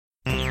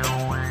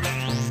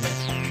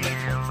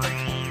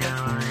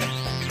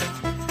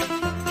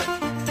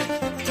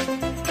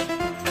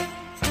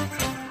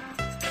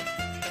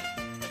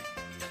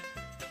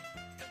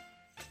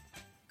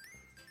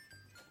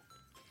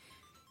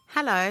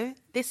Hello,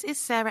 this is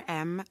Sarah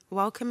M.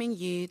 welcoming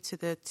you to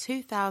the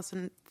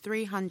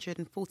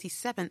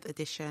 2347th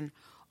edition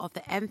of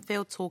the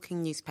Enfield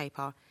Talking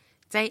newspaper,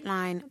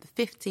 dateline the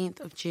 15th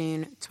of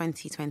June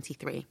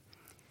 2023.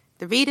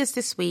 The readers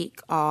this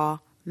week are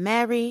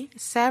Mary,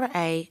 Sarah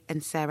A.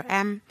 and Sarah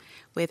M.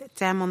 with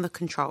Dem on the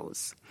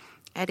controls.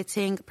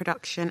 Editing,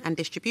 production and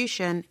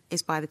distribution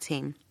is by the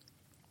team.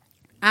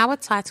 Our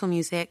title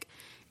music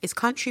is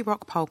Country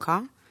Rock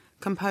Polka,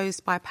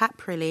 composed by Pat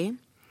Prilly,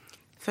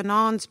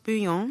 Fernand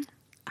Bouillon,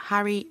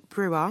 Harry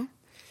Brewer.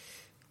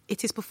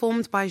 It is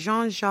performed by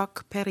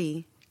Jean-Jacques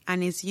Perry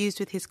and is used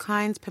with his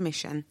kind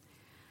permission.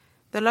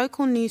 The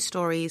local news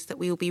stories that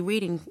we will be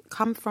reading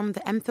come from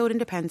the Enfield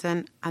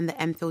Independent and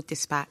the Enfield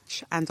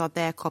Dispatch and are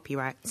their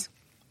copyright.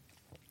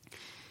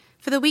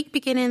 For the week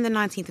beginning the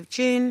 19th of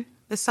June,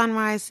 the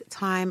sunrise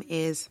time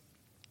is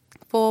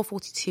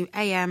 4:42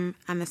 a.m.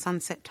 and the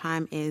sunset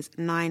time is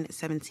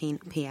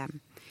 9:17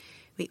 p.m.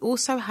 We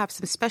also have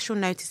some special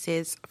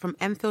notices from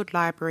Enfield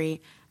Library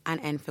and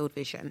Enfield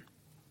Vision.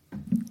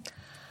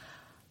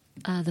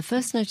 The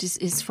first notice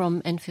is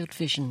from Enfield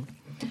Vision.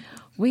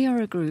 We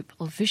are a group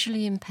of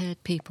visually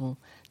impaired people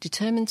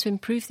determined to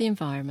improve the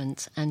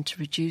environment and to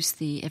reduce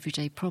the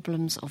everyday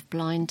problems of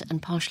blind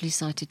and partially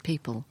sighted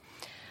people.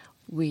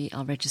 We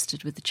are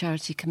registered with the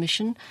Charity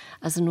Commission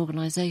as an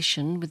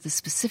organisation with the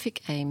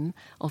specific aim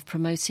of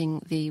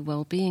promoting the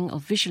well-being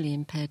of visually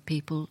impaired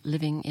people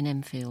living in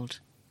Enfield.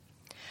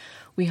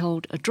 We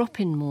hold a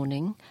drop-in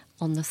morning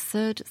on the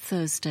third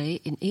Thursday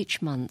in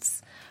each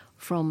month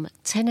from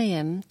 10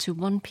 a.m. to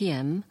 1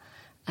 p.m.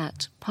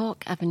 at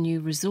Park Avenue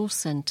Resource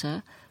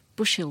Centre,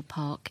 Bush Hill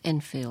Park,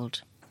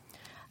 Enfield.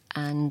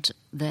 And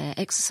their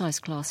exercise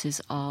classes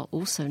are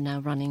also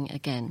now running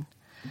again.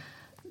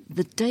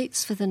 The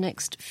dates for the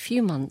next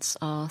few months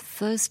are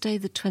Thursday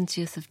the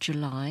 20th of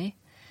July,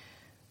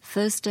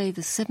 Thursday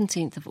the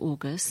 17th of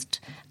August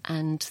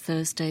and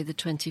Thursday the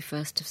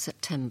 21st of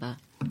September.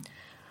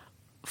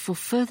 For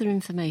further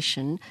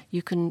information,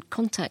 you can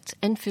contact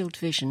Enfield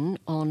Vision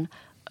on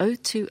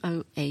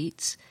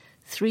 0208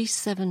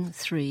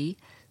 373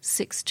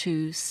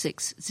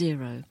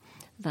 6260.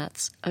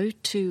 That's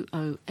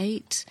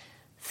 0208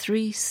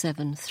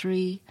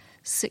 373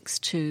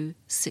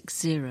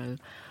 6260.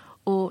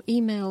 Or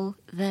email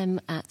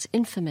them at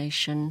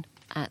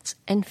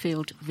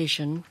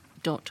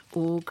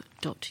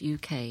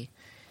information@enfieldvision.org.uk.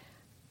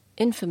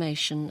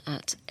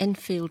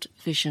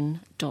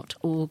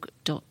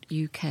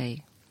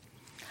 information@enfieldvision.org.uk.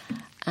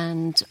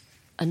 And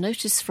a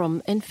notice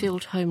from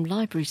Enfield Home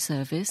Library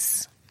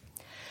Service.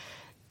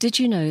 Did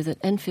you know that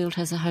Enfield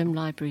has a home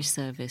library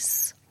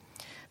service?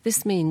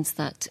 This means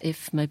that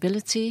if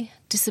mobility,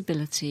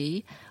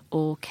 disability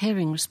or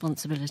caring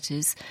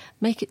responsibilities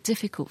make it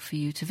difficult for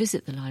you to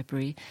visit the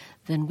library,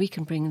 then we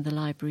can bring the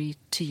library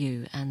to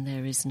you and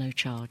there is no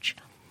charge.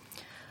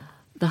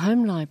 The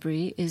Home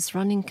Library is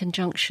run in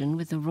conjunction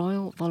with the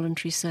Royal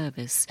Voluntary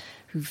Service,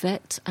 who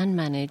vet and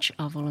manage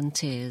our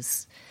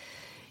volunteers.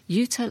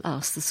 You tell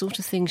us the sort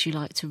of things you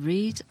like to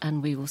read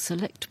and we will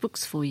select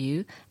books for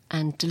you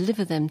and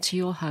deliver them to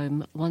your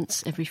home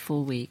once every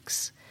 4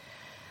 weeks.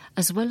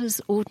 As well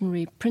as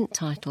ordinary print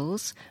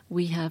titles,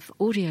 we have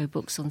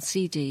audiobooks on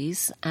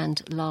CDs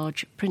and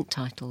large print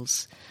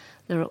titles.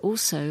 There are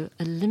also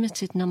a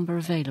limited number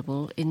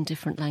available in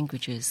different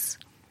languages.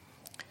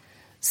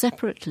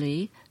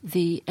 Separately,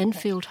 the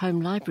Enfield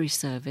Home Library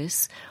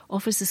Service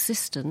offers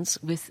assistance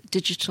with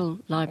digital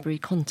library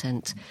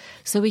content,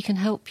 so we can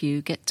help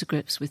you get to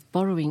grips with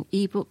borrowing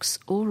e-books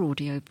or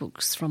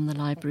audiobooks from the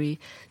library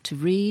to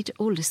read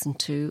or listen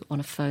to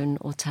on a phone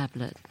or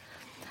tablet.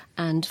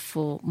 And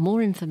for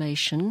more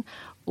information,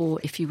 or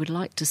if you would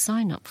like to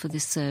sign up for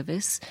this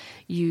service,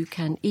 you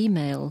can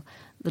email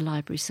the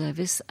library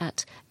service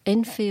at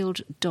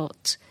enfield.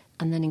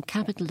 And then in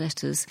capital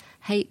letters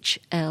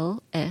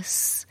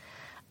HLS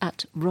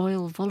at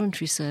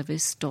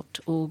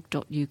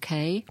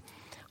royalvoluntaryservice.org.uk,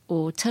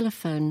 or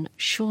telephone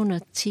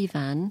Shauna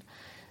Tivan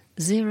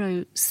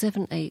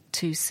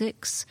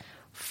 07826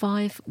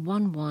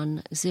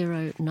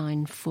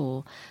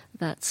 511094.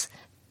 That's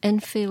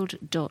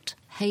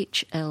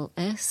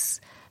enfield.hls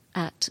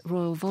at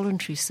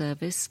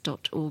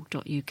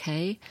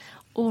royalvoluntaryservice.org.uk,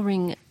 or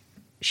ring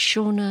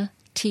Shauna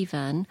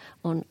Tivan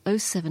on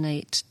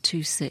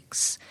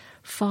 07826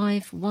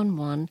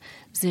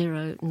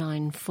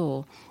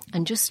 511094.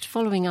 And just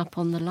following up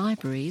on the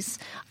libraries,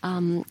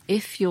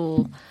 if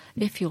you're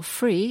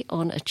free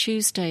on a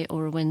Tuesday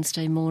or a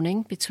Wednesday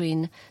morning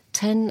between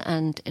 10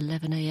 and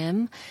 11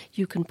 a.m,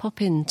 you can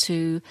pop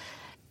into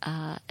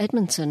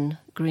Edmonton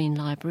Green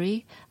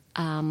Library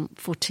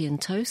for tea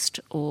and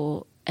toast,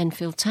 or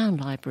Enfield Town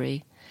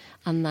Library,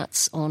 and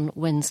that's on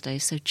Wednesday.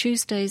 So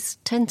Tuesdays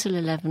 10 till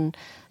 11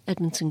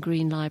 Edmonton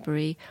Green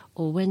Library,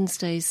 or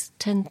Wednesdays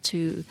 10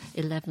 to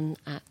 11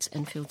 at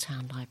Enfield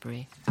Town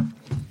Library.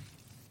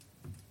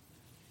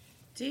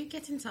 Do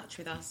get in touch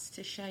with us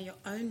to share your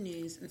own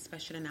news and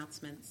special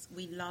announcements.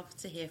 We love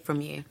to hear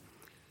from you.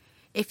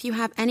 If you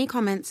have any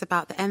comments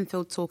about the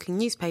Enfield Talking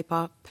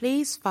newspaper,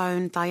 please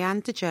phone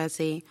Diane de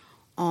Jersey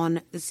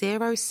on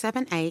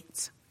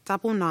 078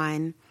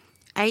 99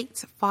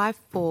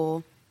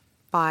 854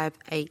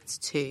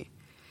 582.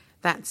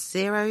 That's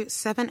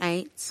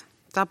 078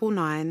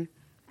 99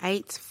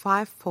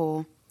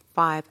 854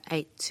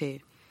 582.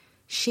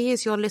 She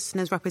is your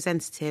listener's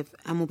representative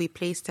and will be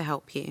pleased to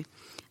help you.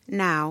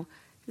 Now,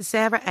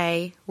 Sarah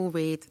A. will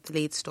read the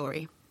lead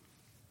story.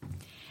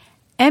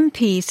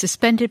 MP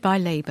suspended by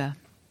Labour.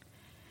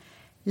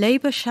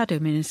 Labour Shadow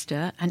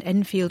Minister and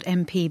Enfield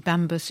MP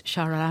Bambus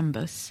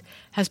Charalambous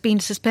has been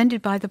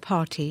suspended by the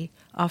party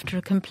after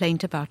a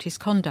complaint about his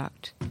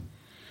conduct.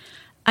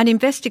 An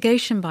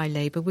investigation by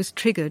Labour was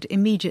triggered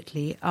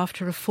immediately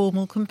after a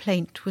formal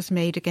complaint was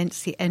made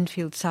against the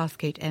Enfield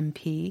Southgate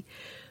MP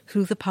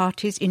through the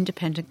party's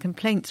independent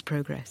complaints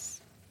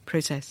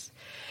process.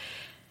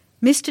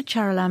 Mr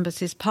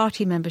Charalambous'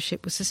 party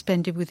membership was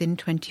suspended within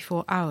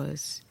 24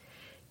 hours.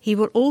 He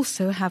will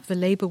also have the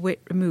Labour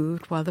whip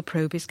removed while the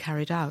probe is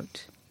carried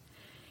out.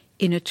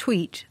 In a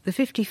tweet, the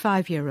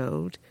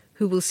 55-year-old,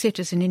 who will sit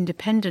as an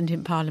independent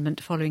in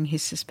Parliament following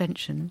his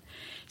suspension,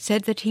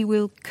 said that he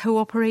will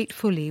cooperate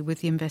fully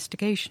with the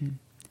investigation.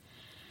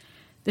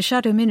 The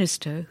Shadow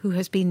Minister, who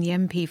has been the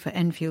MP for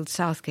Enfield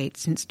Southgate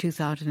since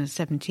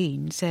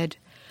 2017, said,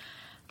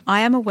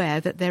 "I am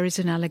aware that there is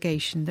an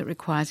allegation that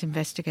requires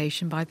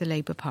investigation by the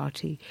Labour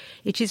Party.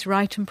 It is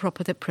right and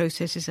proper that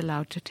process is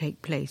allowed to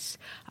take place.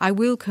 I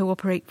will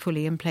cooperate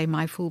fully and play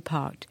my full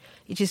part.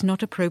 It is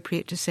not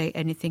appropriate to say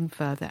anything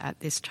further at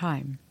this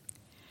time."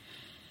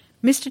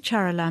 Mr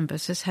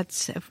Charalambous has had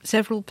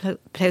several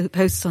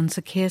posts on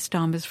Sir Keir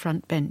Starmer's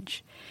front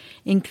bench,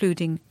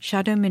 including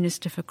Shadow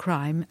Minister for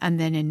Crime and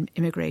then in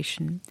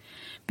Immigration,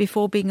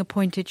 before being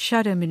appointed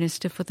Shadow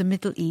Minister for the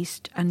Middle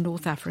East and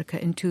North Africa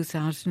in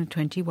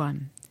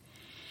 2021.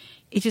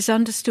 It is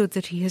understood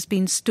that he has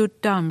been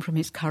stood down from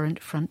his current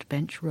front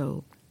bench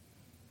role.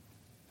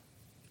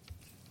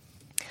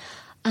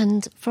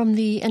 And from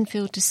the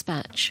Enfield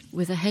Dispatch,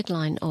 with a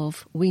headline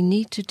of "We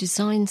need to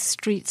design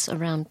streets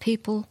around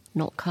people,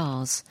 not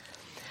cars."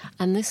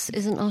 And this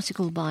is an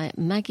article by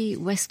Maggie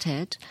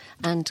Westhead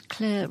and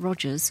Claire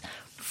Rogers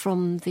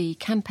from the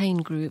campaign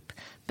group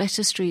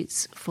Better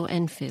Streets for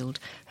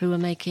Enfield, who are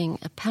making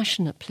a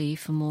passionate plea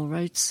for more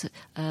road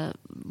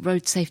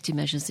safety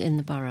measures in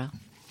the borough.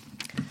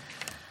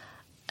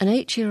 An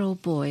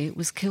 8-year-old boy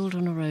was killed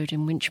on a road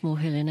in Winchmore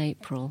Hill in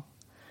April.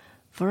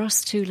 For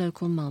us two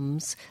local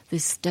mums,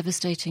 this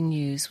devastating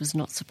news was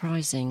not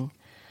surprising.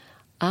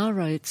 Our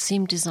roads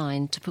seem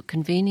designed to put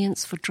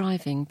convenience for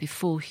driving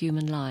before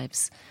human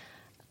lives.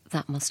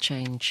 That must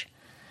change.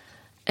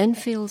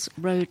 Enfield's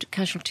road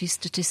casualty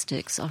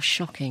statistics are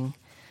shocking.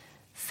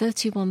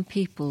 31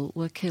 people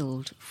were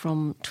killed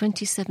from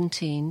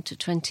 2017 to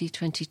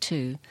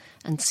 2022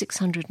 and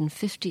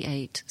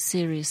 658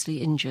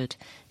 seriously injured,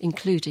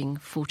 including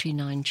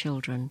 49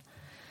 children.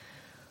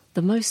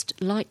 The most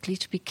likely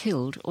to be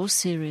killed or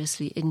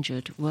seriously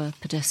injured were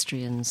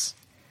pedestrians.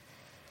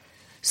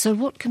 So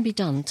what can be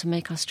done to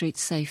make our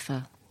streets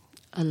safer?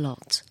 A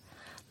lot.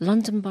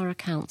 London Borough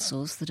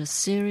Councils that are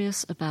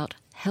serious about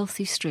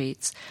healthy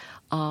streets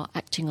are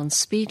acting on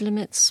speed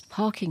limits,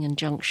 parking and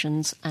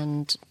junctions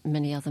and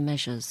many other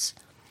measures.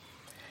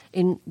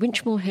 In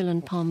Winchmore Hill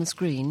and Palmer's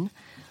Green,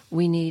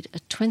 we need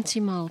a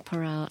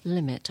 20-mile-per-hour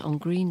limit on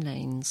green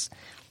lanes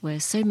where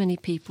so many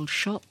people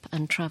shop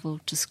and travel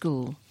to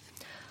school.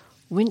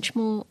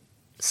 Winchmore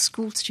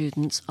school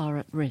students are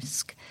at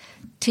risk.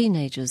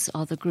 Teenagers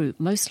are the group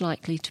most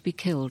likely to be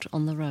killed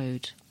on the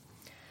road.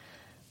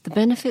 The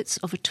benefits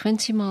of a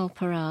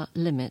 20-mile-per-hour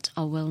limit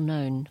are well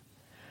known.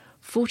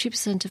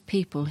 40% of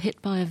people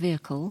hit by a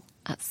vehicle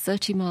at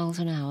 30 miles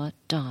an hour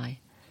die,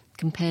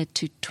 compared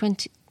to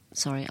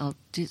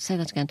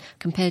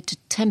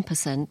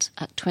 10%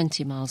 at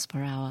 20 miles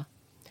per hour.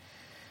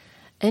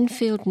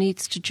 Enfield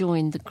needs to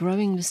join the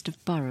growing list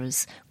of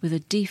boroughs with a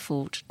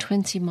default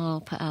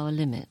 20-mile-per-hour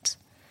limit.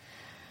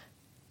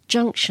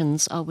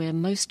 Junctions are where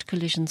most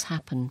collisions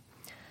happen.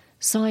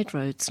 Side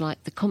roads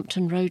like the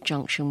Compton Road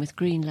junction with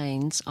green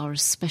lanes are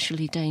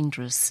especially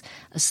dangerous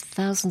as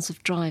thousands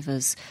of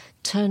drivers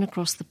turn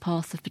across the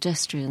path of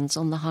pedestrians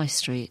on the high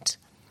street.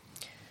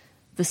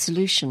 The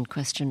solution?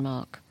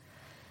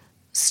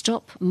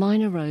 Stop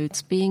minor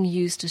roads being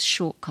used as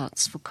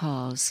shortcuts for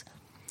cars.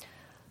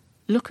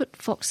 Look at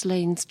Fox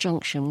Lane's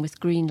junction with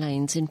green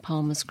lanes in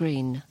Palmer's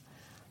Green.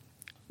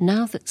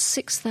 Now that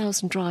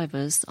 6,000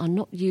 drivers are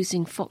not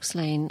using Fox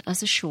Lane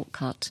as a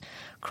shortcut,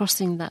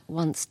 crossing that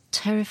once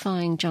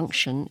terrifying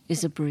junction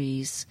is a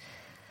breeze.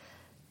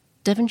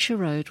 Devonshire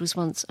Road was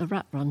once a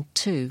rat run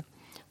too,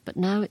 but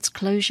now its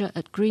closure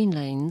at green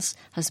lanes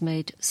has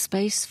made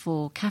space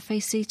for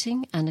cafe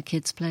seating and a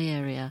kids' play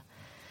area.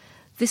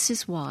 This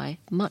is why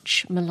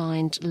much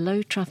maligned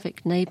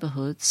low-traffic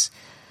neighbourhoods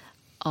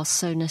are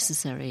so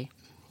necessary.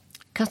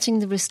 Cutting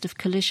the risk of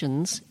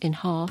collisions in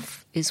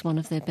half is one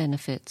of their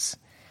benefits.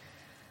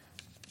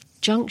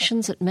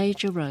 Junctions at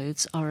major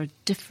roads are a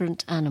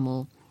different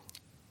animal.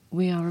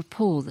 We are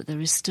appalled that there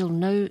is still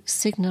no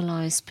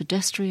signalised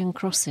pedestrian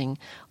crossing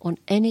on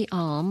any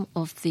arm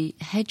of the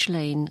Hedge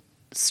Lane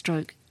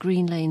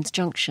Green Lanes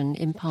junction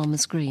in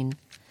Palmer's Green.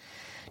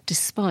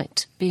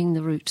 Despite being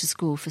the route to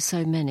school for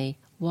so many,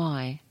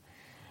 why?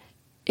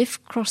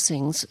 If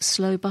crossings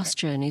slow bus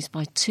journeys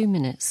by 2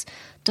 minutes,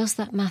 does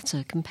that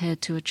matter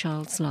compared to a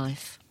child's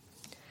life?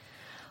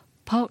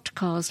 Parked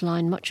cars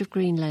line much of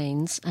Green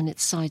Lanes and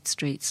its side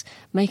streets,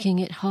 making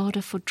it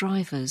harder for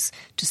drivers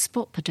to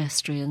spot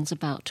pedestrians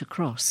about to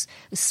cross,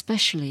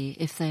 especially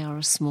if they are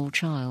a small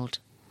child.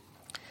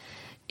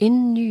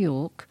 In New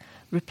York,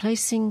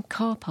 replacing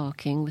car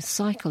parking with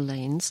cycle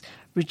lanes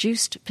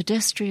reduced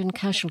pedestrian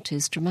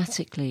casualties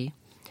dramatically.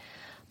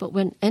 But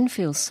when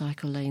Enfield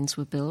cycle lanes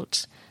were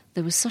built,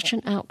 there was such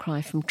an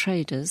outcry from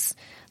traders,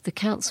 the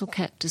council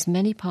kept as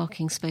many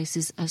parking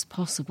spaces as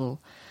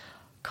possible,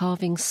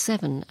 carving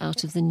 7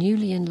 out of the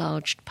newly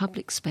enlarged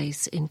public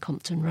space in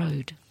Compton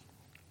Road.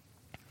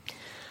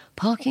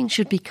 Parking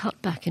should be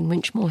cut back in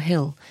Winchmore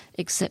Hill,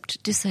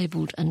 except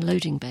disabled and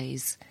loading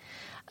bays.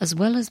 As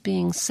well as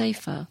being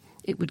safer,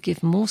 it would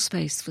give more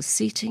space for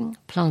seating,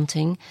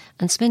 planting,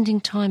 and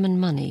spending time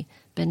and money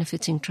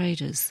benefiting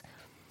traders.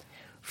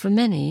 For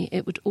many,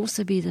 it would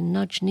also be the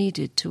nudge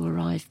needed to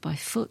arrive by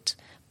foot,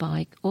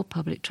 bike, or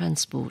public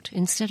transport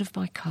instead of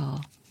by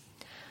car.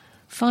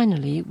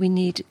 Finally, we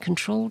need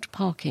controlled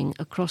parking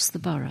across the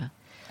borough.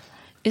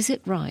 Is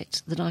it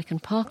right that I can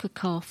park a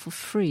car for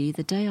free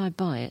the day I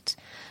buy it,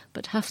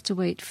 but have to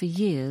wait for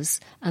years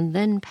and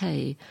then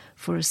pay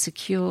for a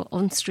secure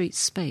on-street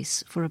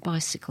space for a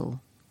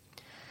bicycle?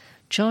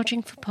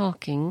 Charging for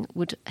parking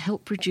would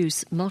help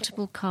reduce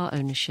multiple car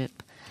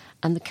ownership,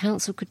 and the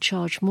council could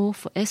charge more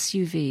for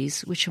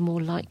SUVs, which are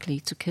more likely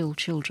to kill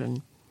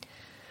children.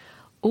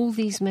 All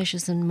these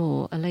measures and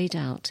more are laid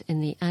out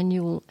in the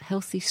annual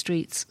Healthy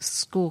Streets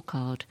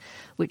scorecard,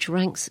 which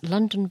ranks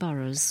London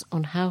boroughs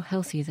on how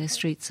healthy their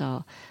streets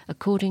are,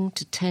 according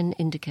to 10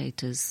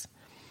 indicators.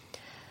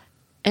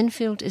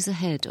 Enfield is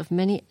ahead of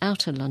many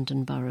outer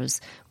London boroughs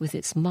with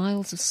its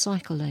miles of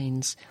cycle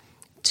lanes,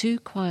 2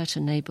 quieter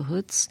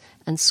neighbourhoods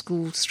and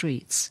school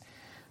streets,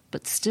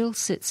 but still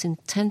sits in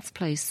 10th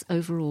place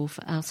overall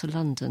for outer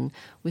London,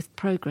 with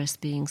progress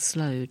being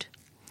slowed.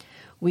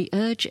 We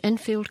urge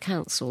Enfield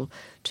Council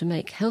to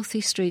make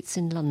healthy streets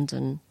in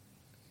London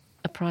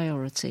a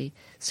priority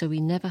so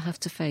we never have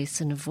to face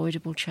an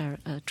avoidable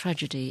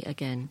tragedy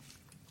again.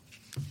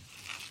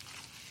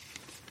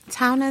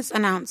 Towners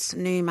announce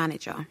new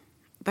manager.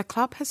 The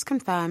club has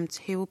confirmed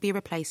who will be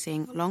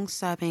replacing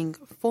long-serving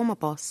former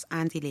boss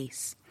Andy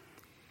Leese.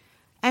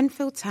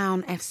 Enfield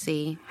Town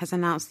FC has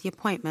announced the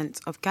appointment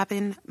of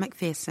Gavin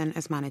McPherson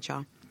as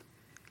manager.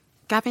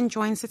 Gavin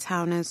joins the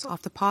Towners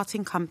after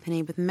parting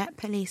company with Met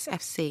Police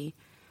FC,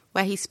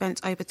 where he spent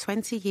over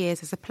 20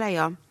 years as a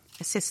player,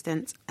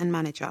 assistant and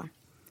manager.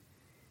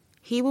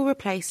 He will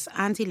replace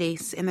Andy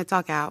Leese in the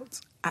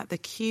dugout at the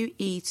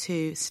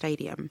QE2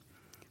 Stadium,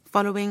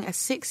 following a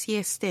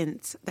 6-year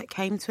stint that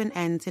came to an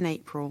end in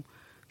April,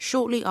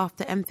 shortly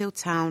after Enfield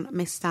Town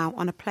missed out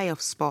on a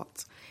playoff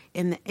spot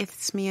in the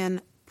Isthmian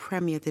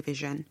Premier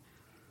Division.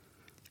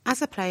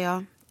 As a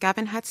player,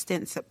 Gavin had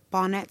stints at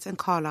Barnet and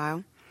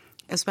Carlisle,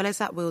 as well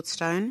as at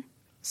Wealdstone,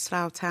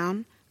 Slough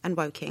Town and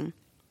Woking.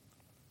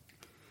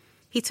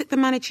 He took the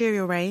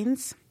managerial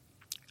reins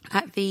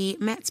at the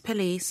Met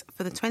Police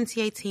for the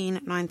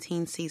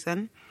 2018-19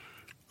 season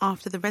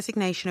after the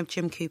resignation of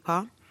Jim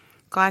Cooper,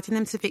 guiding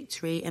them to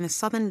victory in the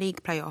Southern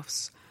League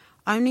playoffs,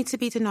 only to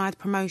be denied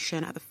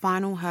promotion at the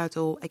final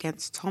hurdle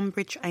against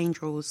Tonbridge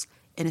Angels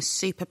in a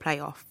super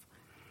playoff.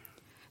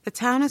 The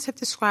Towners have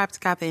described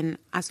Gavin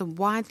as a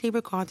widely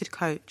regarded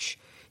coach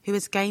who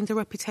has gained a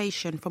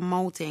reputation for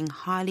moulding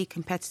highly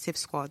competitive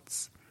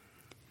squads.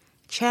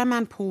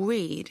 Chairman Paul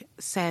Reed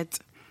said,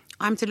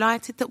 "I'm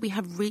delighted that we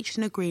have reached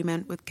an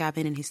agreement with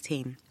Gavin and his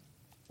team.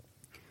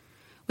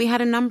 We had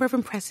a number of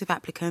impressive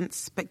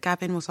applicants, but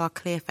Gavin was our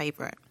clear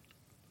favourite.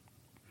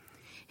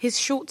 His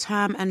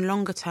short-term and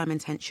longer-term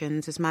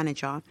intentions as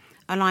manager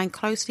align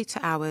closely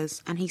to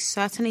ours, and he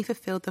certainly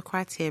fulfilled the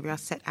criteria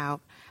set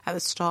out at the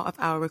start of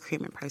our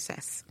recruitment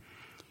process.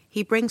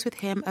 He brings with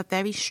him a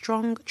very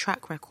strong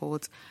track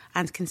record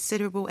and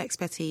considerable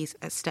expertise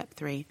at Step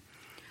 3.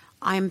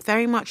 I am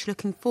very much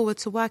looking forward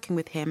to working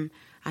with him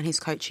and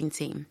his coaching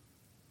team."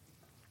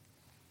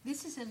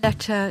 This is a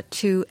letter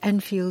to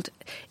Enfield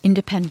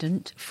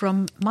Independent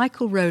from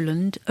Michael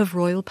Rowland of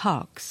Royal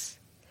Parks,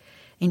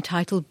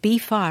 entitled Be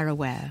Fire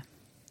Aware.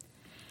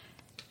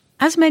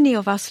 As many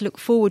of us look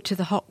forward to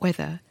the hot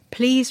weather,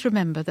 please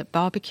remember that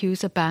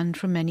barbecues are banned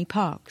from many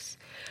parks.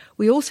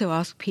 We also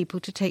ask people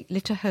to take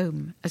litter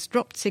home, as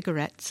dropped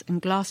cigarettes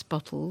and glass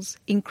bottles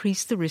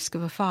increase the risk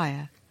of a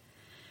fire.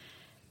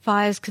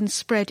 Fires can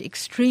spread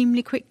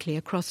extremely quickly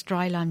across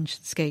dry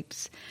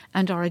landscapes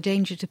and are a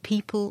danger to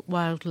people,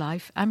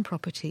 wildlife and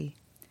property.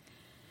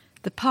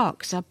 The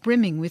parks are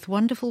brimming with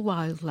wonderful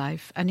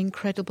wildlife and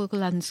incredible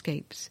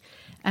landscapes,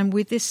 and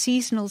with this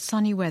seasonal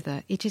sunny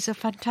weather, it is a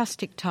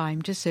fantastic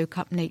time to soak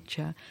up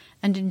nature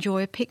and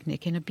enjoy a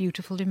picnic in a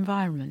beautiful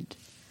environment.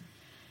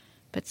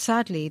 But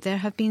sadly, there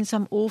have been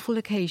some awful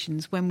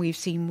occasions when we've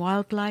seen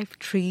wildlife,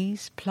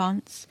 trees,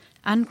 plants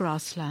and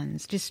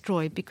grasslands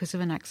destroyed because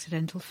of an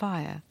accidental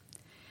fire.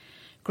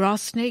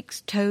 Grass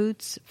snakes,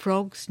 toads,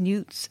 frogs,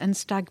 newts and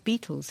stag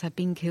beetles have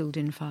been killed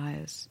in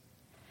fires.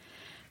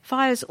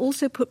 Fires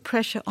also put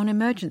pressure on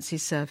emergency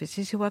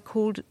services who are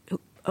called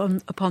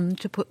upon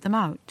to put them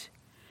out.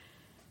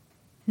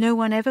 No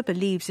one ever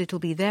believes it'll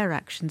be their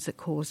actions that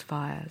cause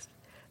fires,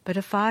 but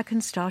a fire can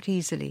start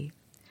easily.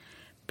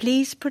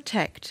 Please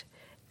protect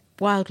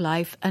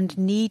wildlife and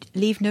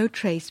leave no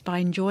trace by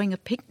enjoying a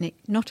picnic,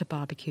 not a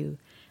barbecue,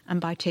 and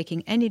by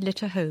taking any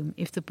litter home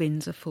if the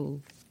bins are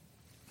full.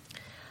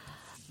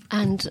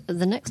 And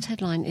the next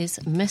headline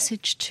is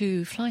Message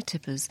to Fly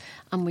Tippers,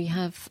 and we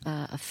have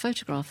a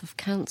photograph of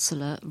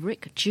Councillor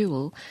Rick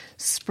Jewell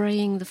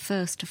spraying the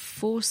first of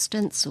 4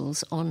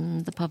 stencils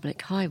on the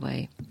public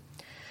highway.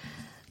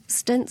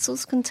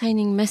 Stencils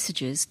containing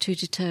messages to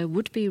deter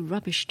would-be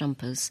rubbish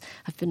dumpers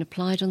have been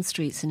applied on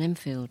streets in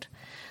Enfield.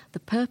 The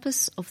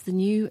purpose of the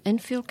new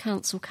Enfield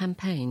Council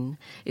campaign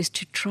is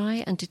to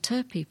try and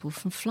deter people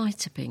from fly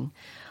tipping,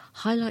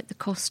 highlight the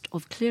cost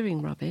of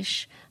clearing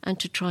rubbish, and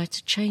to try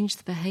to change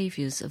the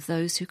behaviours of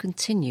those who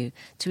continue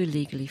to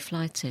illegally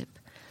fly tip.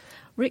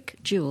 Rick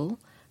Jewell,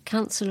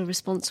 councillor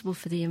responsible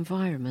for the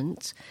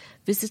environment,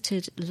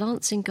 visited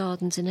Lancing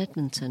Gardens in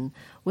Edmonton,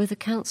 where the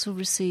council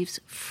receives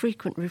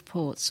frequent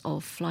reports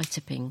of fly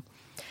tipping.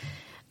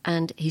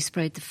 And he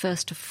sprayed the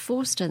first of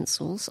 4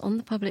 stencils on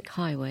the public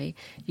highway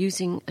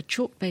using a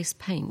chalk-based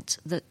paint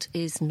that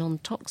is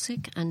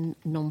non-toxic and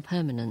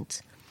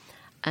non-permanent.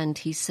 And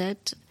he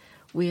said,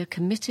 "We are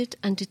committed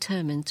and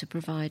determined to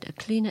provide a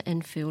cleaner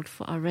Enfield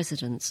for our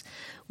residents,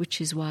 which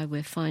is why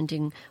we're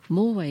finding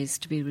more ways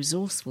to be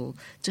resourceful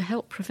to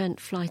help prevent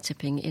fly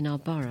tipping in our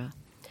borough.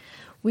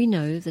 We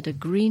know that a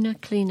greener,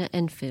 cleaner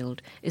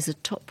Enfield is a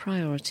top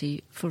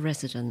priority for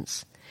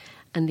residents,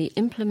 and the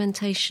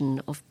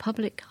implementation of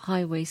public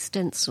highway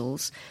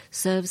stencils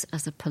serves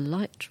as a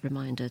polite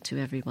reminder to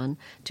everyone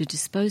to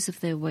dispose of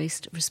their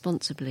waste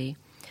responsibly.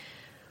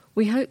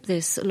 We hope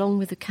this, along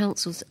with the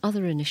Council's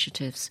other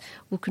initiatives,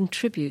 will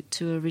contribute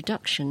to a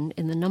reduction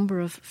in the number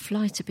of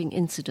fly tipping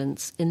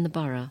incidents in the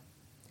borough.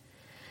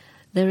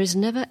 There is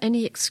never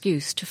any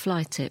excuse to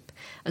fly tip,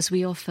 as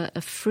we offer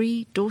a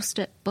free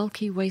doorstep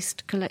bulky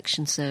waste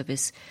collection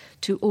service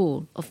to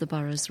all of the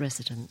borough's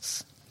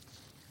residents."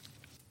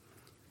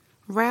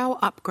 Rail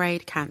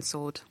upgrade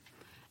cancelled.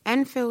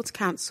 Enfield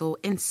Council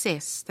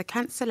insists the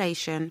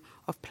cancellation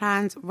of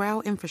planned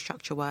rail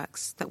infrastructure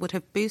works that would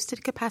have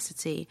boosted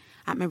capacity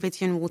at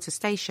Meridian Water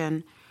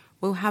Station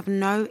will have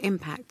no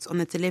impact on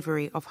the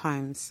delivery of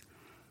homes.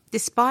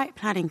 Despite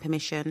planning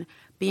permission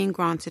being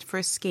granted for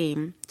a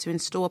scheme to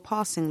install a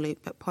passing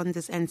loop at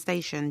Ponders End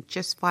Station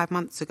just 5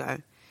 months ago,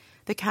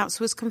 the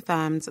council has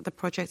confirmed that the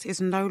project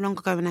is no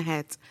longer going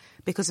ahead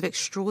because of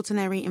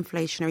extraordinary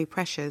inflationary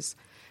pressures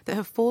that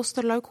have forced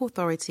the local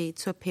authority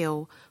to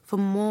appeal for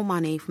more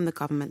money from the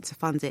government to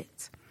fund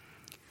it.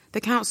 The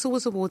council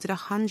was awarded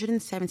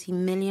 £170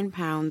 million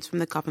from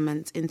the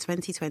government in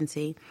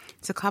 2020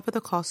 to cover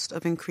the cost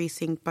of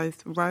increasing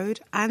both road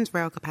and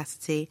rail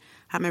capacity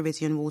at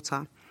Meridian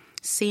Water,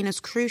 seen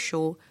as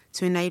crucial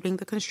to enabling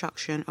the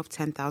construction of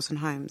 10,000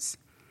 homes.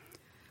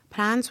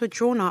 Plans were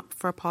drawn up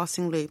for a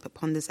passing loop at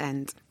Ponders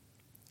End,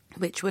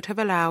 which would have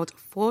allowed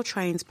 4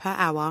 trains per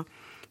hour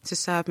to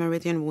serve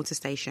Meridian Water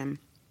Station.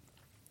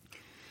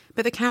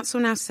 But the council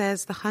now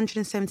says the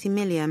 £170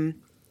 million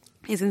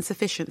is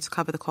insufficient to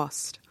cover the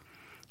cost.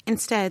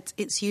 Instead,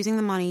 it's using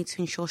the money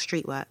to ensure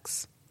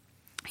streetworks,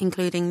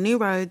 including new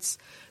roads,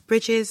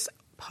 bridges,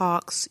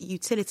 parks,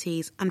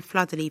 utilities and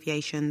flood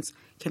alleviations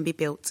can be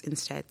built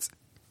instead.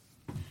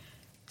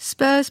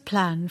 Spur's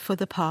plan for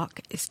the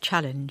park is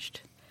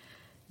challenged.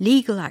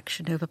 Legal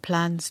action over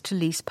plans to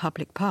lease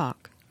public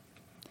park.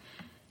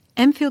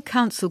 Enfield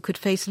Council could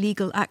face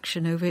legal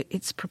action over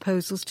its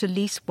proposals to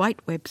lease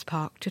Whitewebs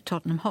Park to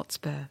Tottenham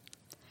Hotspur.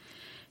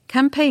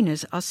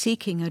 Campaigners are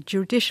seeking a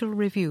judicial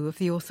review of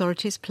the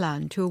authority's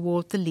plan to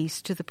award the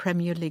lease to the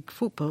Premier League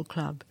Football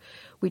Club,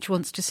 which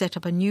wants to set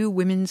up a new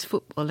women's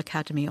football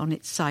academy on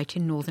its site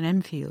in northern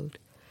Enfield.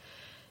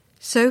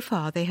 So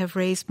far, they have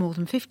raised more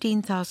than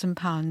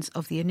 £15,000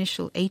 of the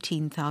initial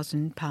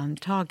 £18,000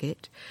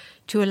 target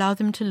to allow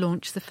them to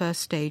launch the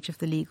first stage of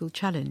the legal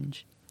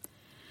challenge.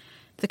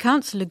 The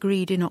council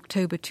agreed in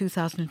October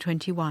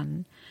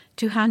 2021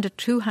 to hand a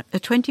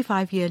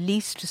 25-year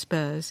lease to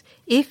Spurs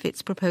if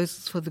its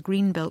proposals for the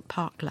Greenbelt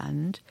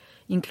Parkland,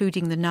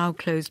 including the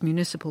now-closed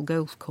municipal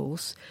golf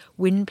course,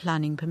 win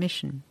planning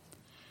permission.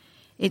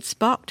 It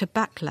sparked a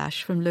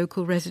backlash from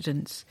local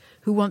residents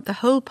who want the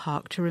whole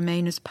park to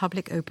remain as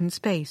public open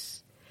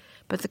space,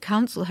 but the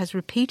council has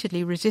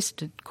repeatedly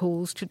resisted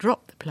calls to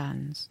drop the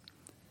plans.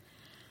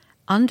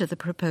 Under the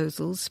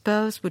proposals,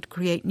 Spurs would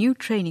create new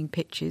training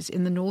pitches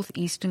in the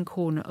northeastern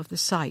corner of the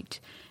site,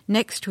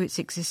 next to its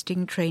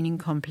existing training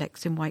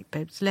complex in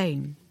Whitebebs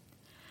Lane.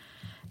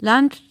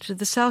 Land to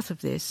the south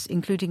of this,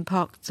 including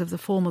parts of the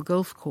former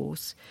golf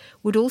course,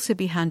 would also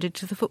be handed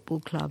to the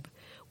football club,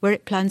 where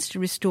it plans to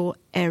restore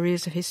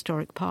areas of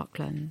historic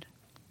parkland.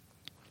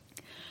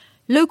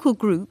 Local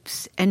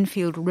groups,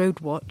 Enfield Road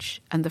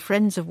Watch and the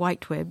Friends of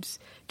Whitewebs,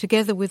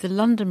 together with the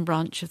London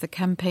branch of the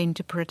Campaign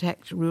to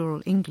Protect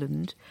Rural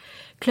England,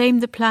 claim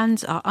the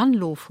plans are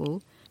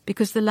unlawful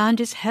because the land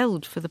is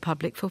held for the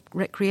public for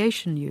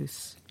recreation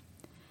use.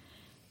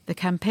 The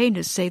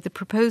campaigners say the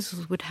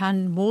proposals would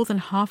hand more than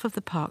half of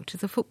the park to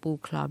the football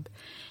club,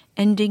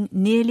 ending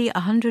nearly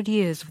 100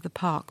 years of the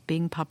park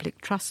being public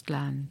trust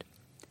land.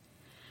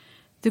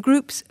 The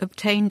groups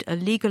obtained a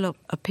legal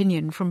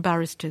opinion from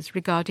barristers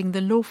regarding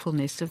the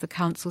lawfulness of the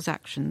council's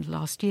actions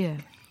last year.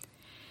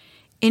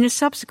 In a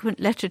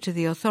subsequent letter to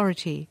the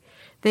authority,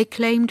 they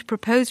claimed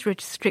proposed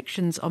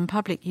restrictions on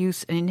public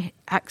use and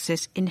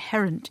access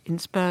inherent in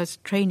Spurs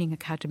training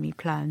academy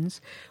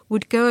plans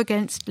would go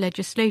against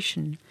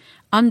legislation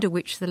under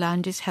which the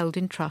land is held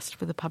in trust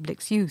for the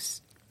public's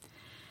use.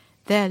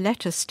 Their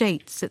letter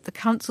states that the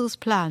council's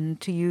plan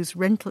to use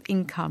rental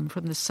income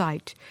from the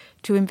site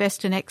to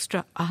invest an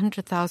extra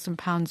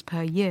 £100,000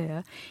 per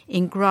year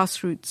in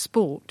grassroots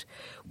sport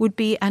would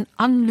be an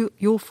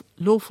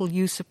unlawful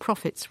use of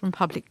profits from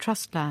public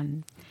trust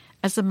land,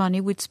 as the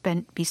money would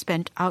be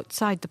spent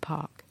outside the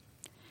park.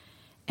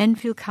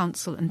 Enfield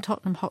Council and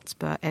Tottenham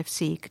Hotspur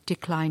FC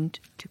declined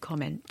to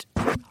comment.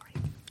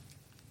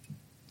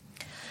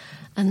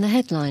 And the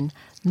headline,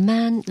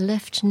 Man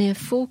left near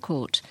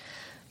forecourt.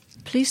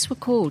 Police were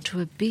called to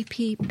a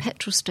BP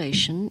petrol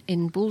station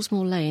in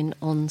Ballsmore Lane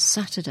on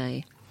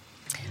Saturday.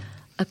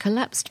 A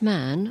collapsed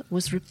man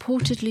was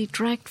reportedly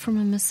dragged from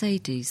a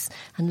Mercedes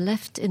and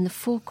left in the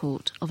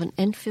forecourt of an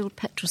Enfield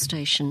petrol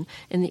station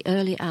in the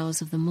early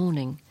hours of the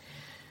morning.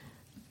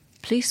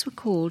 Police were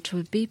called to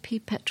a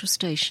BP petrol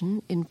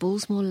station in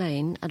Ballsmore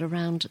Lane at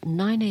around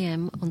 9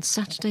 a.m. on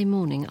Saturday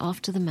morning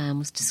after the man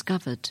was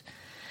discovered.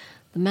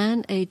 The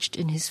man, aged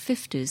in his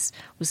 50s,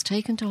 was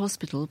taken to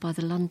hospital by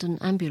the London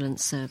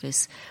Ambulance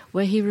Service,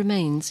 where he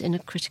remains in a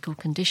critical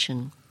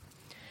condition.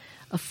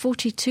 A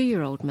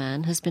 42-year-old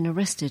man has been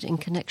arrested in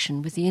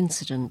connection with the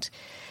incident.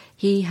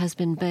 He has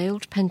been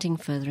bailed pending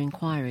further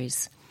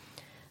inquiries.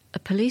 A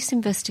police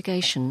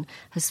investigation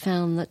has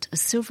found that a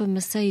silver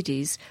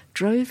Mercedes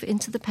drove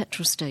into the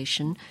petrol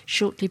station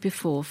shortly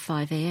before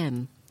 5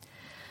 a.m.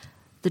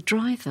 The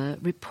driver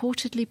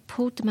reportedly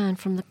pulled the man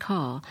from the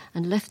car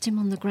and left him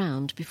on the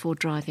ground before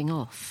driving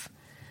off.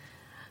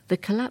 The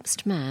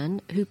collapsed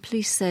man, who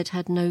police said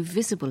had no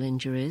visible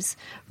injuries,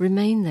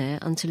 remained there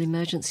until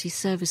emergency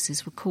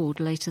services were called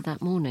later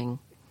that morning.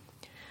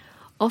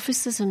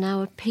 Officers are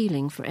now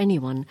appealing for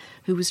anyone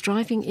who was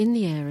driving in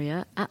the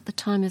area at the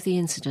time of the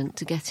incident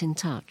to get in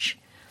touch.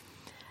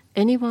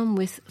 Anyone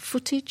with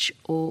footage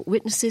or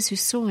witnesses who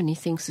saw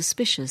anything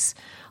suspicious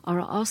are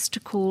asked to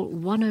call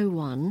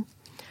 101,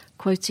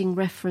 quoting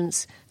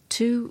reference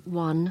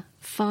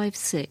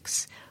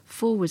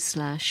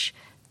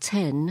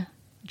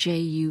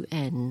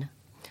 2156/10JUN.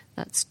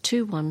 That's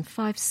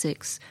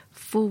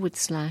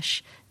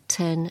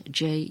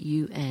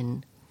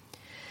 2156/10JUN.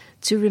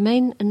 To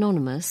remain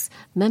anonymous,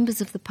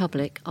 members of the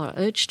public are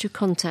urged to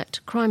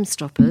contact Crime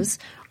Stoppers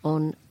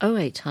on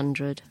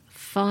 0800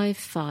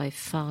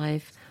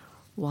 555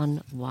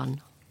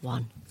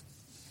 111.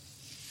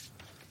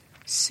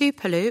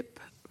 Superloop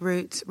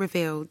route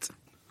revealed.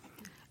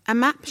 A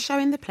map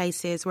showing the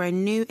places where a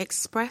new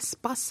express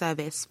bus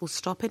service will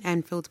stop in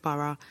Enfield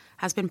Borough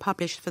has been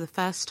published for the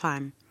first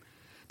time.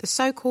 The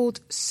so-called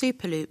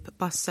Superloop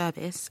bus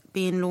service,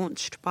 being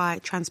launched by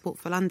Transport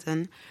for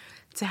London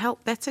to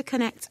help better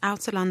connect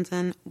outer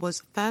London,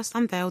 was first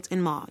unveiled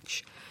in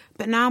March,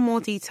 but now more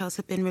details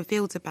have been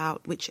revealed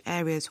about which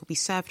areas will be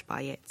served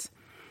by it.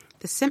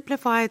 The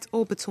simplified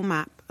orbital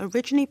map,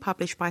 originally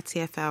published by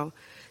TfL,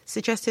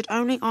 suggested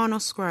only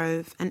Arnos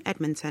Grove and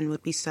Edmonton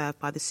would be served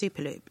by the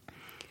Superloop.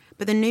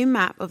 But the new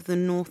map of the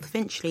North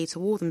Finchley to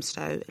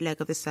Walthamstow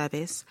leg of the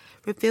service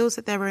reveals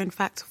that there are in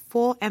fact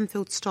 4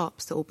 Enfield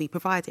stops that will be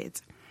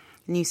provided: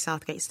 New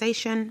Southgate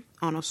Station,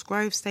 Arnos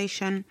Grove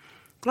Station,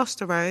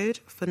 Gloucester Road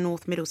for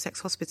North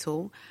Middlesex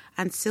Hospital,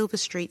 and Silver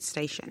Street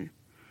Station.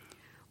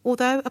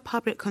 Although a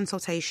public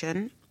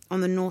consultation on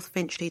the North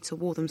Finchley to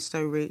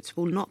Walthamstow route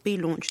will not be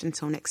launched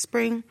until next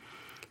spring,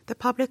 the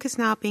public is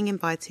now being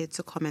invited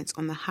to comment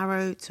on the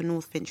Harrow to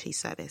North Finchley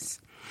service.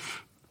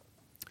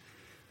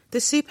 The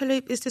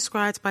Superloop is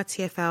described by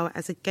TfL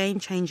as a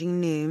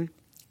game-changing new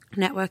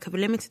network of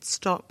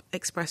limited-stop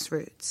express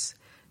routes,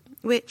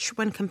 which,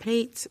 when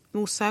complete,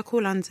 will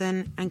circle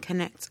London and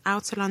connect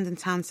outer London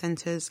town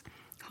centres,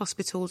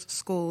 hospitals,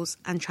 schools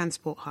and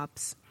transport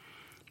hubs.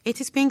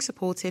 It is being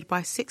supported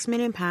by £6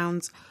 million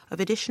of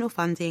additional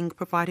funding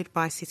provided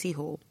by City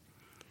Hall.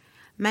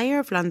 Mayor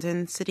of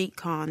London, Sadiq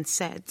Khan,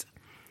 said,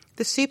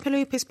 "The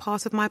Superloop is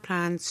part of my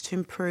plans to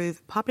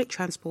improve public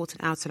transport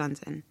in outer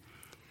London.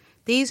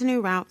 These new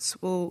routes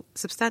will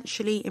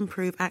substantially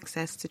improve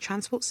access to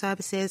transport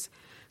services,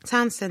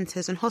 town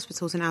centres and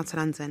hospitals in outer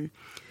London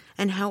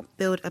and help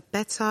build a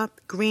better,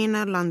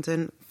 greener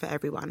London for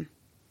everyone."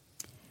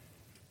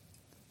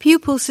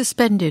 Pupil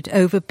suspended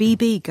over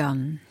BB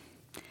gun.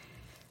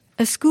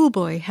 A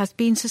schoolboy has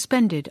been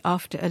suspended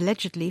after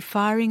allegedly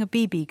firing a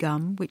BB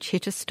gun which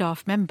hit a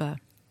staff member.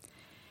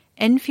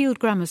 Enfield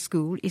Grammar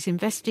School is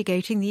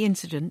investigating the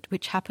incident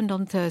which happened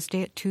on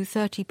Thursday at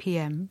 2:30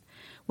 p.m.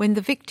 when the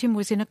victim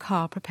was in a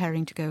car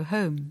preparing to go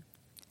home.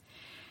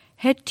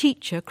 Head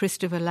teacher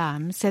Christopher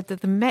Lamb said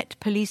that the Met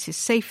Police's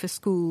Safer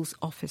Schools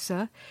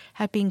officer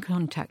had been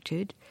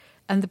contacted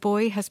and the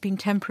boy has been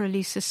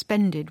temporarily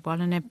suspended while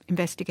an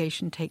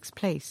investigation takes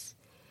place.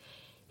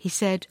 He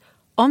said,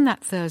 on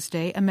that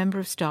Thursday, a member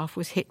of staff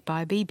was hit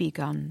by a BB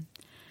gun.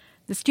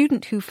 The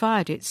student who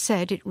fired it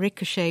said it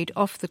ricocheted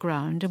off the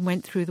ground and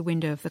went through the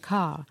window of the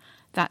car.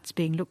 That's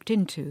being looked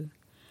into.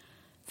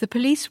 The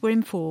police were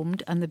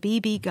informed and the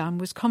BB gun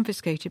was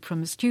confiscated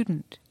from the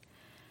student.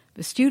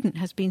 The student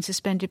has been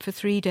suspended for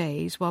 3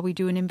 days while we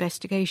do an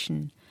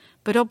investigation,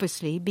 but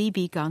obviously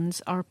BB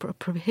guns are a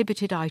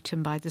prohibited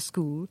item by the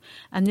school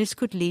and this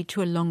could lead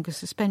to a longer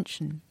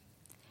suspension.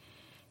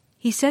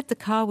 He said the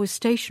car was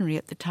stationary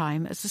at the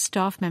time as the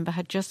staff member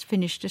had just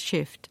finished a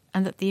shift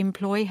and that the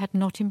employee had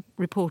not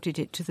reported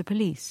it to the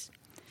police.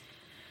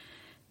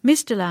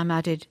 Mr. Lamb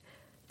added,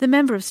 the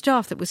member of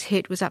staff that was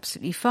hit was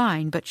absolutely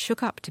fine but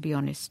shook up, to be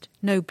honest.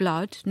 No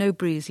blood, no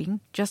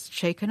bruising, just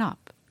shaken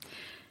up.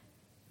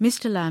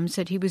 Mr. Lamb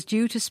said he was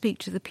due to speak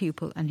to the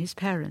pupil and his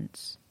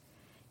parents.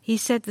 He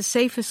said the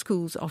Safer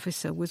Schools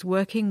officer was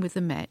working with the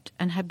Met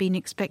and had been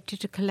expected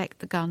to collect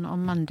the gun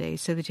on Monday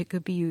so that it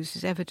could be used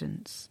as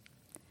evidence.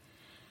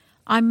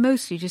 I'm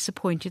mostly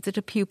disappointed that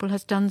a pupil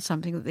has done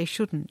something that they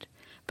shouldn't,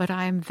 but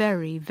I am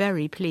very,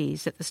 very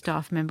pleased that the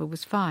staff member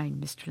was fine,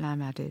 Mr.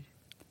 Lamb added.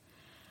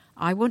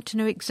 I want to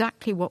know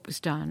exactly what was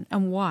done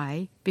and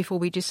why before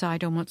we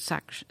decide on what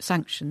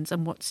sanctions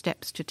and what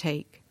steps to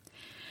take.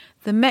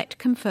 The Met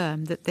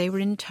confirmed that they were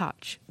in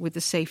touch with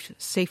the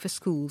Safer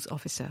Schools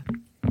officer.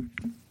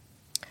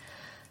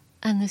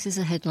 And this is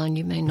a headline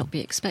you may not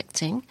be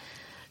expecting.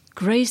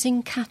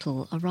 Grazing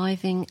cattle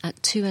arriving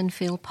at 2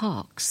 Enfield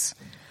parks.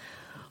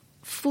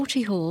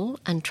 Forty Hall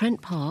and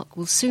Trent Park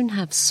will soon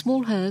have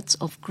small herds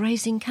of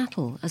grazing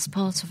cattle as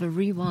part of a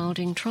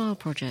rewilding trial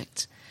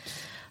project.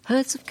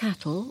 Herds of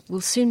cattle will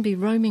soon be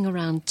roaming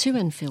around 2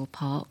 Enfield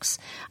parks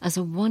as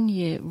a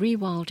 1-year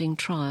rewilding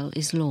trial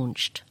is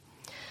launched.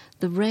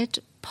 The red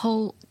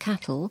poll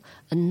cattle,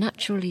 a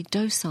naturally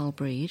docile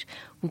breed,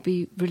 will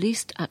be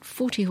released at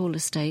Forty Hall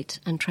Estate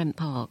and Trent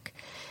Park.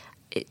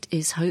 It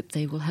is hoped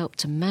they will help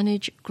to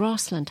manage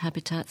grassland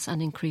habitats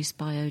and increase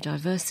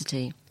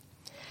biodiversity.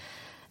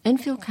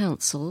 Enfield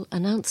Council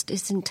announced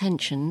its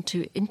intention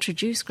to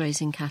introduce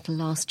grazing cattle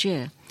last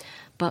year,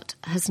 but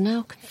has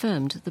now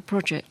confirmed the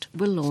project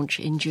will launch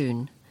in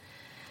June.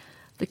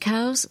 The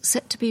cows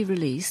set to be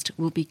released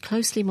will be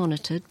closely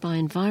monitored by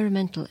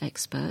environmental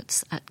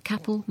experts at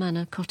Capel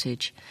Manor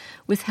Cottage,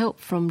 with help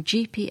from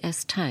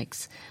GPS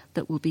tags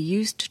that will be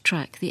used to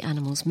track the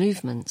animals'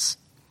 movements.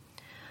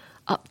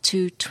 Up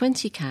to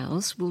 20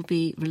 cows will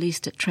be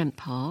released at Trent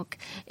Park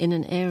in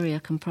an area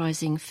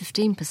comprising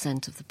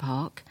 15% of the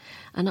park,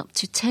 and up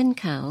to 10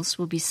 cows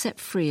will be set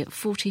free at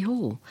Forty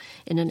Hall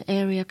in an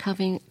area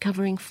covering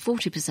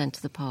 40%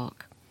 of the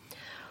park.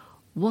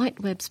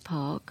 Whitewebb's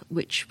Park,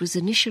 which was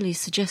initially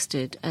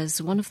suggested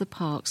as one of the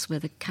parks where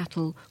the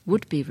cattle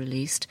would be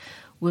released,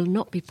 will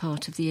not be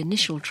part of the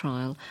initial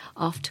trial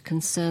after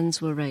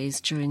concerns were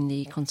raised during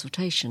the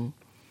consultation.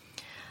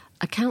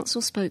 A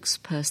council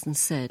spokesperson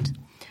said,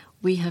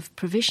 "We have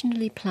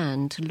provisionally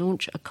planned to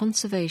launch a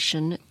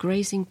conservation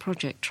grazing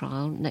project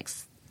trial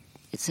next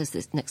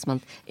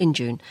month in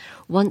June,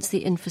 once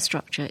the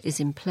infrastructure is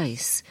in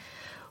place.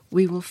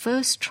 We will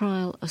first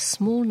trial a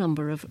small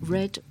number of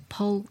red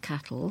poll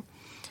cattle."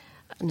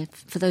 And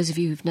for those of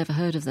you who've never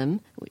heard of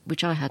them,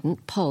 which I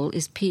hadn't, poll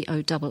is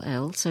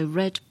P-O-L-L, so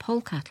red poll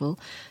cattle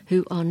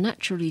who are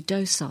naturally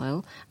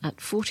docile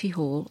at Forty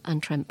Hall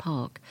and Trent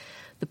Park.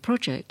 The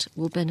project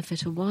will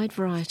benefit a wide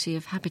variety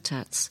of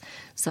habitats,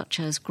 such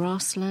as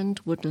grassland,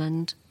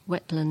 woodland,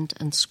 wetland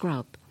and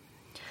scrub.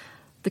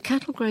 The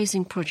cattle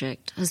grazing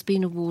project has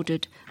been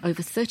awarded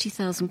over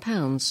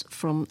 £30,000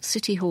 from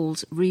City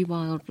Hall's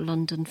Rewild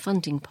London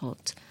funding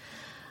pot.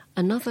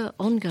 Another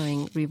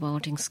ongoing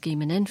rewilding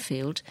scheme in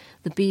Enfield,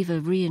 the Beaver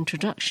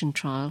Reintroduction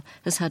Trial,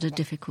 has had a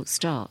difficult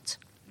start.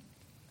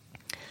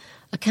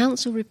 A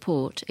council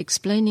report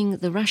explaining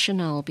the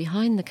rationale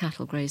behind the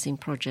cattle grazing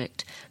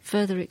project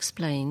further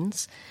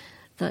explains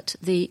that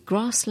the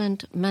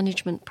grassland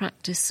management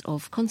practice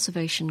of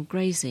conservation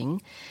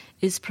grazing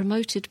is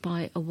promoted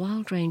by a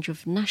wide range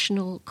of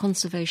national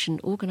conservation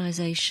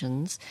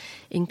organisations,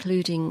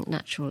 including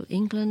Natural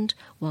England,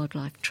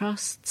 Wildlife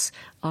Trusts,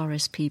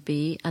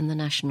 RSPB and the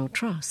National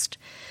Trust,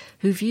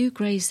 who view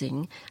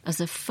grazing as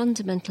a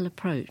fundamental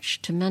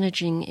approach to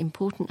managing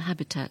important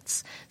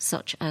habitats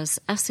such as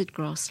acid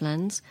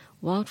grasslands,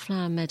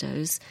 wildflower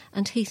meadows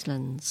and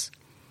heathlands.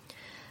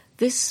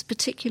 This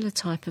particular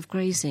type of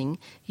grazing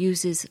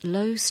uses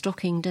low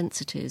stocking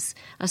densities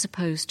as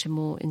opposed to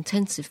more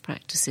intensive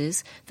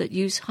practices that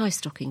use high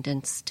stocking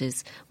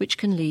densities, which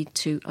can lead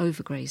to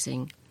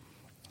overgrazing.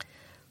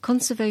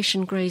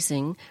 Conservation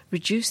grazing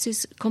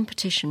reduces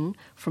competition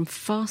from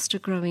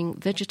faster-growing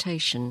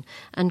vegetation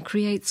and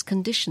creates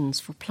conditions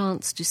for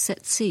plants to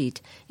set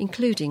seed,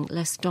 including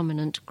less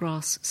dominant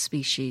grass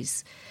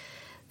species.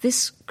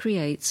 This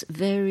creates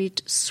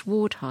varied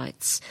sward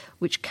heights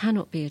which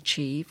cannot be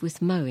achieved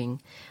with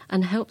mowing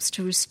and helps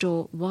to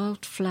restore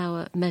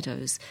wildflower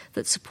meadows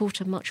that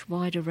support a much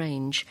wider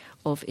range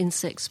of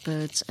insects,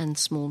 birds and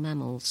small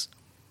mammals.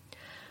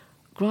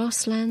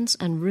 Grasslands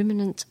and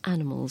ruminant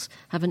animals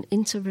have an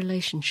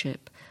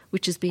interrelationship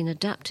which has been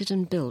adapted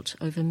and built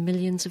over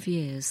millions of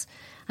years,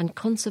 and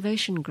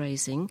conservation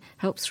grazing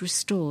helps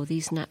restore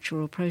these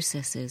natural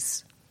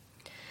processes.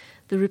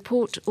 The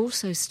report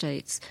also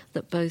states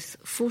that both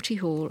Forty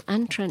Hall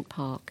and Trent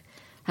Park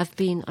have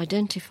been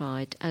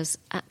identified as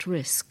at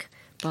risk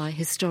by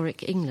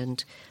Historic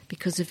England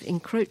because of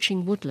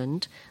encroaching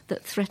woodland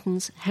that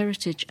threatens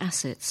heritage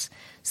assets,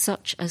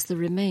 such as the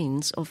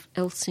remains of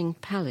Elsing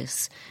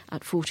Palace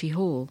at Forty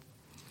Hall.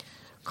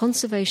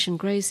 Conservation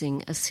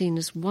grazing is seen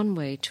as one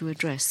way to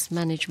address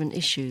management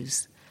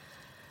issues.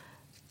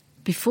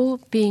 Before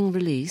being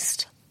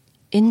released,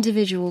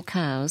 individual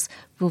cows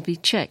will be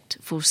checked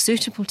for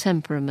suitable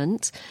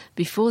temperament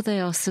before they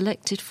are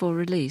selected for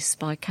release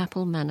by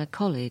Capel Manor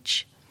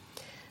College.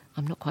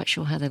 I'm not quite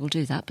sure how they will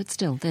do that, but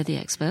still, they're the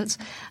experts.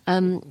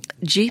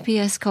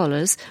 GPS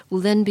collars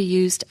will then be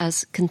used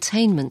as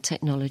containment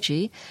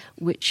technology,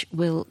 which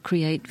will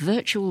create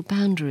virtual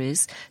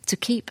boundaries to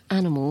keep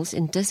animals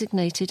in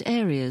designated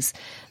areas,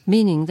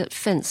 meaning that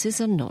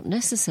fences are not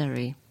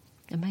necessary.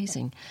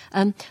 Amazing.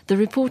 The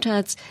report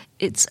adds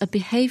it's a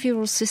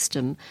behavioural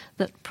system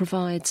that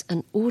provides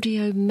an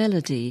audio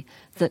melody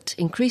that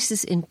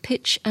increases in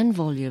pitch and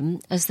volume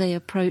as they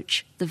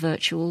approach the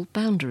virtual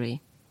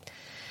boundary.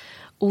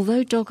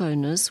 Although dog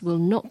owners will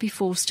not be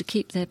forced to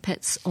keep their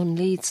pets on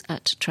leads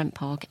at Trent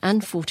Park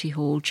and Forty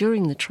Hall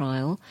during the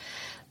trial,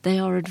 they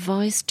are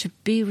advised to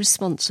be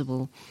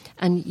responsible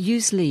and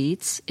use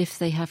leads if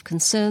they have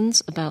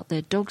concerns about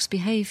their dog's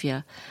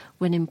behaviour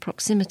when in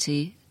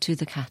proximity to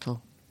the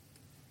cattle.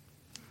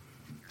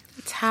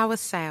 Tower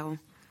sale.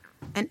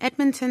 An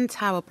Edmonton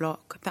tower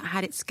block that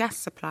had its gas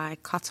supply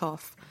cut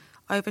off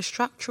over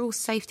structural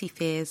safety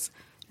fears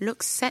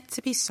looks set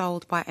to be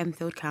sold by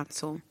Enfield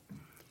Council.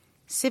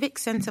 Civic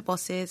Centre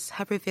bosses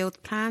have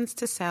revealed plans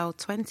to sell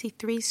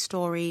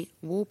 23-storey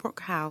Walbrook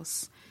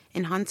House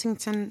in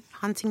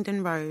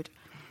Huntingdon Road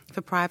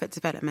for private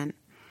development,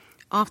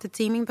 after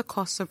deeming the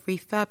cost of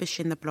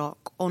refurbishing the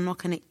block or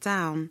knocking it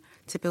down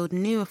to build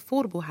new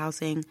affordable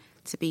housing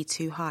to be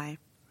too high.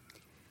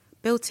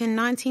 Built in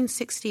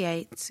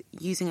 1968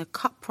 using a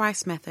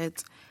cut-price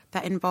method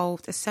that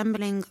involved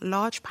assembling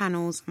large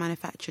panels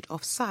manufactured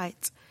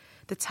off-site,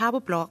 the tower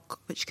block,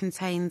 which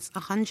contains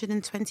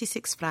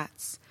 126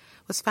 flats,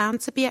 was found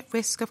to be at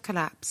risk of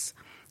collapse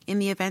in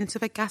the event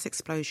of a gas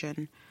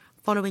explosion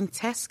following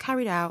tests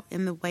carried out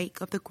in the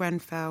wake of the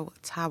Grenfell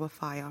Tower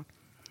fire.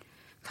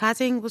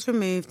 Cladding was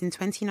removed in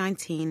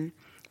 2019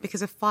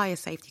 because of fire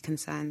safety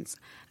concerns,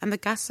 and the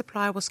gas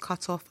supply was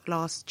cut off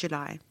last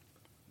July.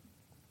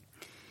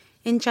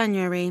 In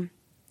January,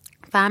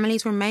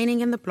 families remaining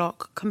in the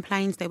block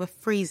complained they were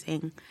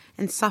freezing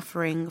and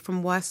suffering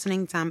from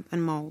worsening damp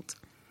and mould.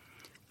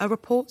 A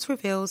report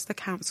reveals the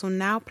council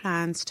now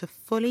plans to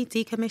fully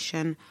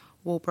decommission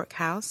Walbrook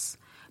House,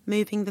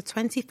 moving the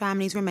 20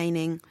 families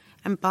remaining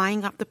and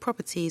buying up the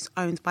properties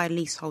owned by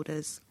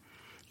leaseholders.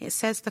 It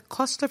says the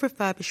cost of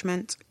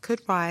refurbishment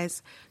could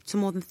rise to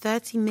more than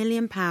 £30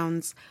 million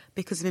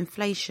because of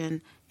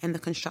inflation in the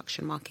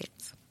construction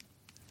market.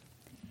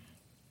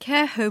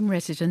 Care home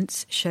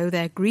residents show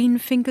their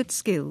green-fingered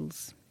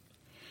skills.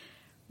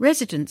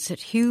 Residents at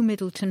Hugh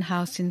Middleton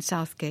House in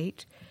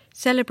Southgate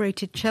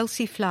celebrated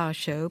Chelsea Flower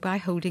Show by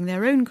holding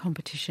their own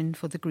competition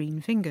for the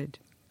green-fingered.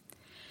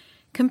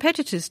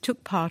 Competitors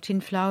took part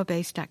in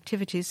flower-based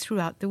activities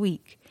throughout the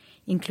week,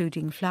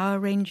 including flower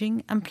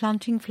arranging and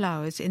planting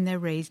flowers in their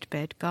raised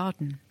bed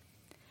garden.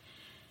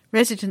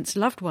 Residents'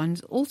 loved ones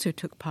also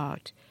took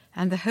part,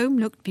 and the home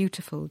looked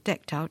beautiful,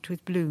 decked out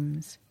with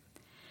blooms.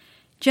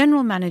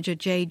 General Manager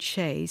Jade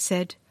Shea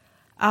said,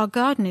 "Our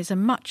garden is a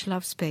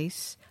much-loved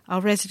space.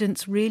 Our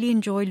residents really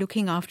enjoy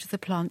looking after the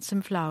plants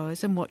and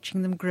flowers and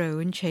watching them grow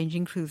and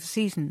changing through the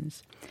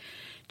seasons.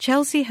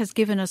 Chelsea has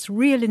given us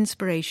real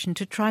inspiration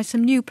to try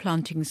some new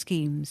planting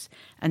schemes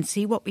and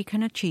see what we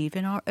can achieve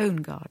in our own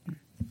garden."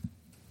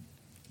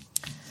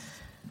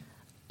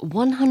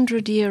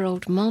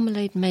 100-year-old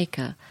marmalade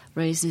maker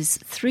raises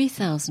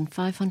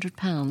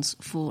 £3,500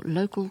 for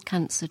local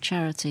cancer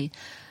charity,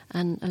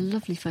 and a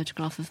lovely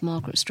photograph of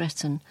Margaret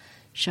Stretton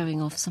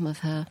showing off some of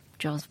her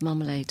jars of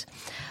marmalade.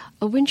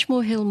 A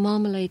Winchmore Hill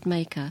marmalade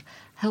maker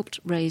helped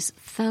raise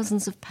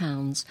thousands of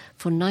pounds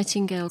for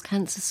Nightingale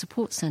Cancer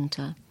Support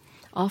Centre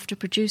after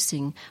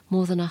producing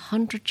more than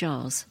 100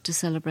 jars to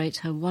celebrate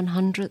her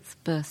 100th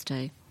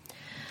birthday.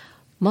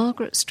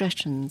 Margaret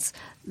Stretton's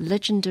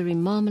legendary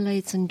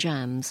marmalades and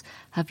jams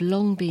have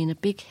long been a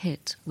big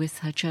hit with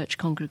her church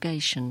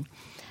congregation,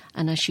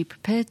 and as she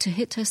prepared to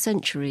hit her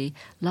century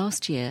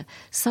last year,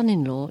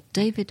 son-in-law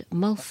David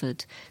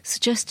Mulford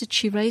suggested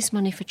she raise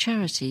money for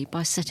charity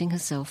by setting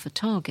herself a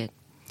target.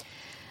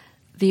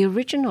 The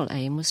original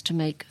aim was to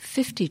make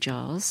 50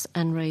 jars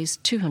and raise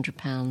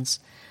 £200,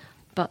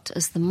 but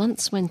as the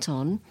months went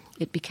on,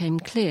 it became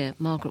clear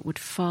Margaret would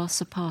far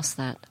surpass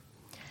that.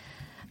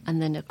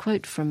 And then a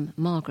quote from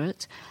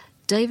Margaret: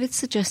 "David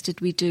suggested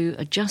we do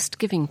a Just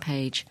Giving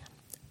page,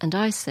 and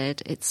I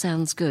said, it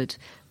sounds good,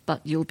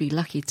 but you'll be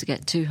lucky to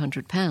get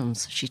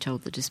 £200, she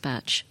told the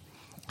Dispatch.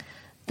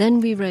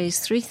 Then we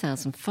raised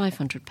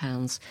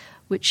 £3,500,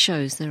 which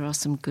shows there are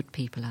some good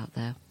people out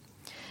there.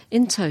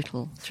 In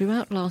total,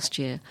 throughout last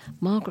year,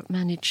 Margaret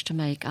managed to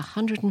make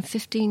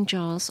 115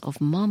 jars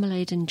of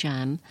marmalade and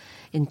jam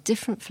in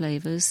different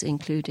flavours,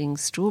 including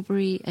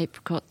strawberry,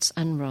 apricots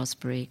and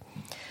raspberry.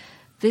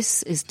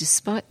 This is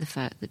despite the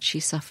fact that she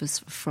suffers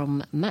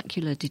from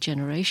macular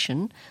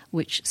degeneration,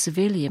 which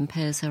severely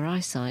impairs her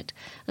eyesight,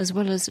 as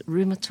well as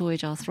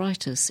rheumatoid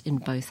arthritis in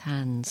both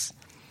hands.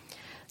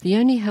 The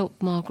only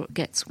help Margaret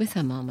gets with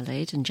her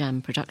marmalade and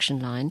jam production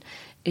line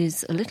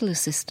is a little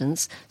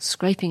assistance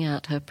scraping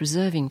out her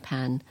preserving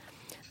pan,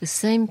 the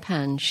same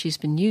pan she's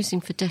been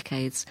using for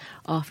decades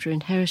after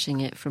inheriting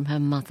it from her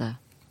mother.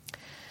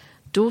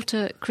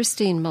 Daughter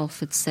Christine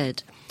Mulford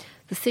said,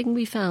 "The thing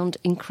we found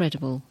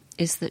incredible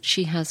is that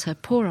she has her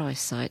poor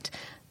eyesight,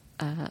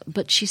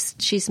 but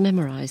she's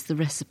memorised the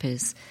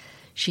recipes.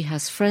 She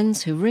has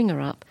friends who ring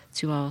her up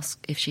to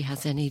ask if she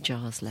has any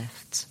jars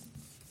left."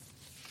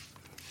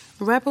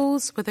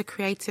 Rebels with a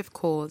Creative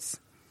Cause.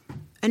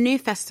 A new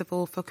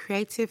festival for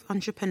creative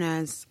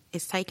entrepreneurs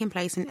is taking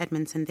place in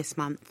Edmonton this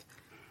month.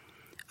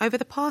 Over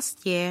the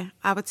past year,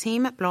 our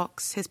team at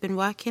Blocks has been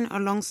working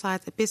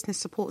alongside a business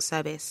support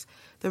service,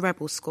 the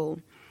Rebel School,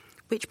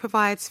 which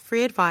provides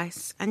free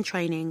advice and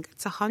training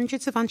to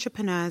hundreds of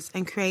entrepreneurs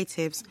and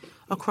creatives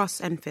across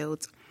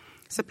Enfield,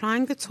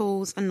 supplying the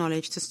tools and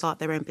knowledge to start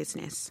their own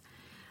business.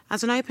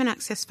 As an open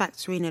access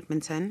factory in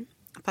Edmonton,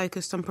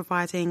 focused on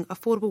providing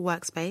affordable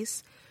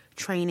workspace,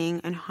 training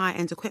and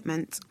high-end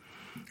equipment,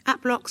 at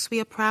Blocks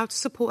we are proud to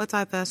support a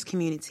diverse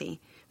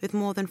community with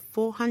more than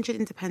 400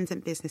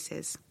 independent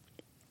businesses.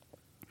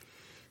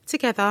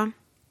 Together,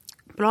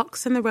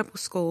 Blocks and the Rebel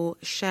School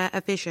share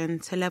a vision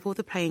to level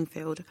the playing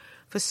field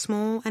for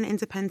small and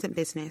independent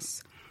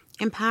business,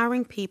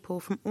 empowering people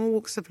from all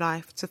walks of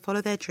life to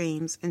follow their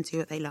dreams and do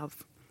what they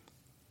love.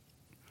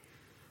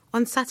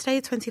 On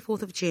Saturday,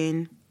 24th of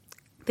June,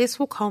 this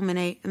will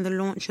culminate in the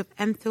launch of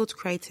Enfield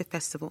Creative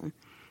Festival,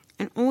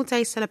 an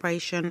all-day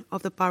celebration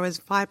of the borough's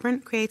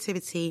vibrant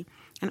creativity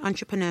and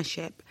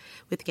entrepreneurship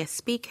with guest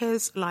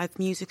speakers, live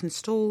music and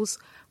stalls,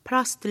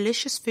 plus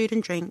delicious food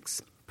and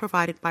drinks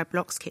provided by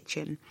Blocks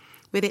Kitchen,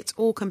 with it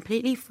all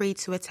completely free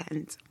to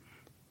attend.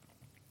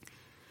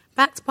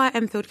 Backed by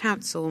Enfield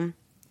Council,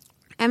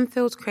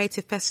 Enfield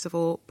Creative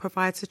Festival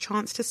provides a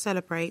chance to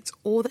celebrate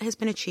all that has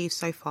been achieved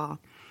so far,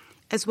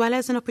 as well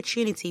as an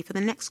opportunity for the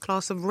next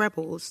class of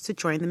rebels to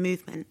join the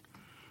movement.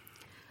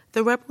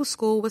 The Rebel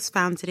School was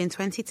founded in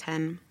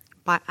 2010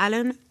 by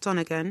Alan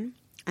Donegan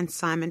and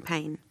Simon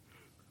Payne.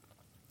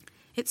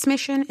 Its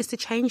mission is to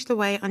change the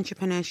way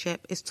entrepreneurship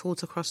is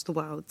taught across the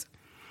world.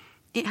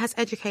 It has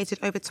educated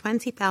over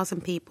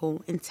 20,000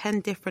 people in 10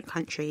 different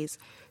countries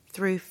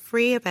through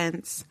free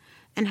events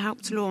and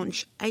helped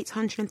launch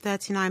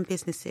 839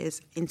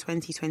 businesses in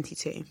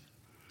 2022.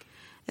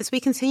 As we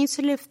continue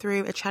to live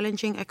through a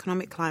challenging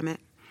economic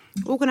climate,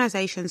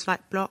 organisations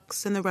like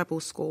Blocks and the Rebel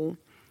School,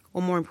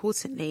 or more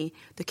importantly,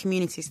 the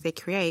communities they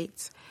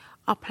create,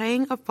 are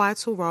playing a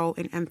vital role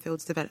in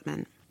Enfield's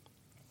development.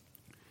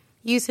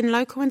 Using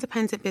local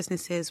independent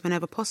businesses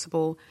whenever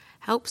possible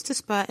helps to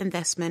spur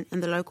investment in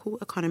the local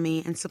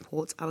economy and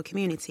support our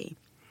community.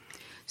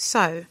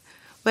 So,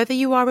 whether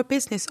you are a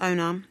business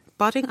owner,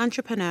 budding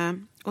entrepreneur,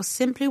 or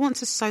simply want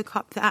to soak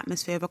up the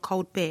atmosphere of a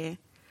cold beer,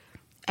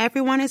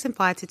 everyone is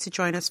invited to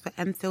join us for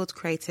Enfield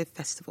Creative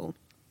Festival.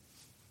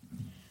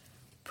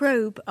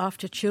 Probe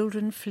after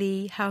children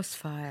flee house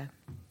fire.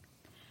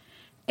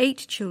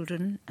 8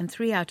 children and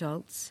 3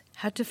 adults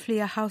had to flee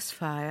a house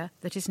fire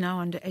that is now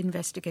under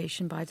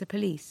investigation by the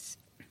police.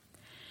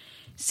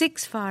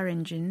 6 fire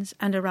engines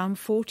and around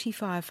 40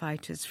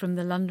 firefighters from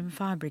the London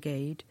Fire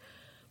Brigade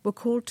were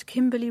called to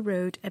Kimberley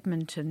Road,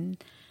 Edmonton,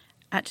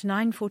 at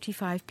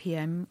 9:45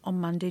 p.m.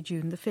 on Monday,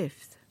 June the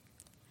 5th.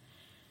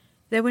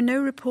 There were no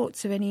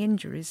reports of any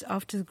injuries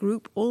after the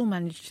group all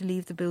managed to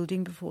leave the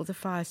building before the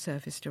fire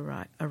service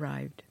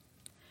arrived.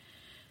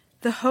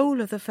 The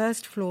whole of the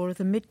first floor of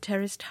the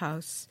mid-terraced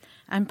house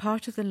and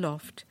part of the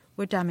loft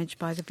were damaged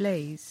by the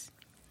blaze.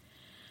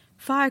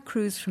 Fire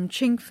crews from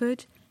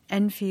Chingford,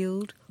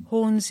 Enfield,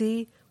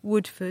 Hornsey,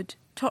 Woodford,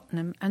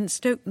 Tottenham and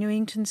Stoke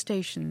Newington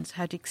stations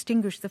had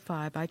extinguished the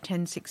fire by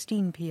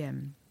 10:16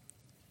 p.m.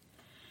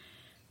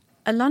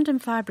 A London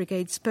Fire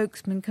Brigade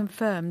spokesman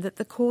confirmed that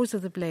the cause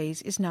of the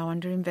blaze is now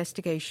under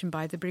investigation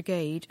by the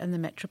brigade and the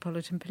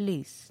Metropolitan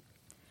Police.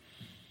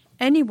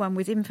 Anyone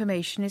with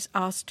information is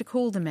asked to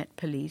call the Met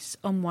Police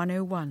on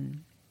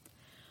 101.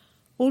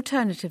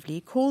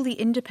 Alternatively, call the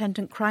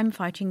independent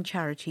crime-fighting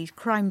charity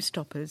Crime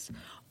Stoppers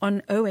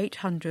on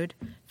 0800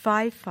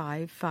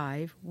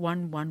 555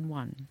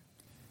 111.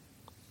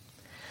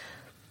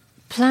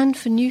 Plan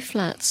for new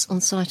flats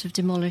on site of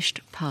demolished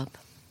pub.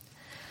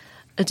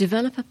 A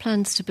developer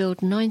plans to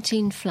build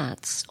 19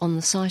 flats on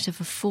the site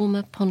of a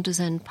former Ponders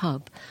End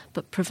pub,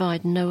 but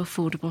provide no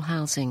affordable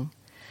housing.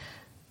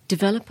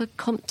 Developer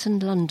Compton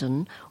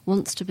London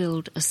wants to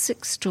build a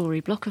 6-storey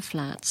block of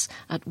flats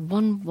at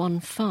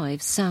 115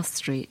 South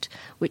Street,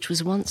 which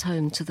was once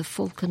home to the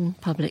Falcon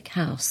Public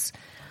House.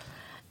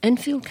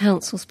 Enfield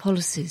Council's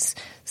policies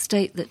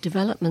state that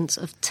developments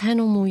of 10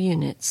 or more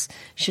units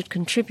should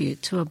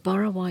contribute to a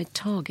borough-wide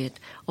target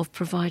of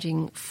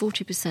providing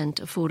 40%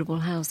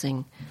 affordable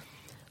housing.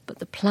 But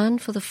the plan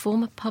for the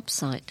former pub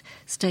site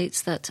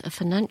states that a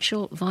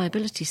financial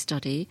viability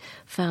study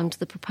found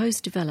the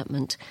proposed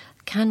development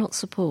cannot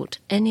support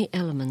any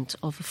element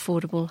of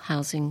affordable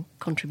housing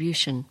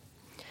contribution.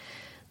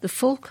 The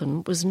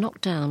Falcon was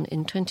knocked down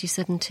in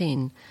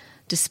 2017,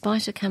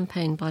 despite a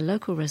campaign by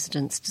local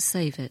residents to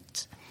save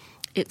it.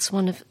 It's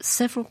one of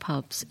several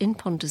pubs in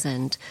Ponders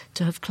End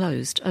to have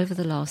closed over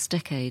the last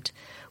decade,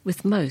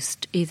 with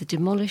most either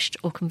demolished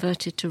or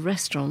converted to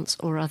restaurants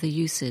or other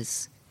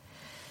uses.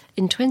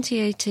 In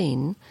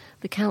 2018,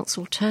 the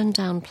council turned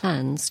down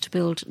plans to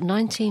build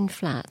 19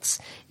 flats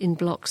in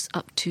blocks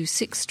up to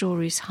 6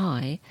 storeys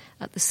high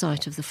at the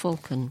site of the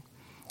Falcon.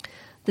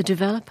 The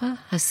developer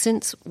has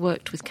since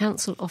worked with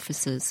council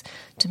officers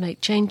to make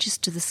changes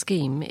to the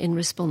scheme in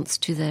response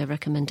to their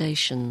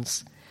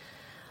recommendations.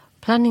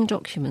 Planning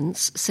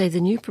documents say the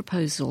new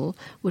proposal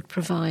would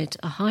provide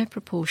a high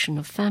proportion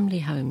of family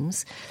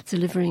homes,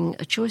 delivering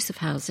a choice of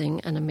housing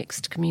and a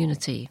mixed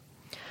community.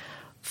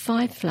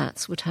 5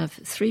 flats would have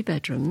 3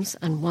 bedrooms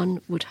and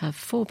 1 would have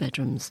 4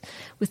 bedrooms,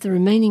 with the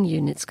remaining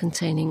units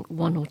containing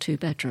 1 or 2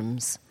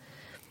 bedrooms.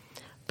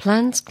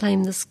 Plans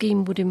claim the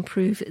scheme would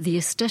improve the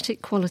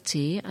aesthetic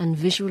quality and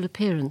visual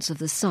appearance of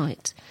the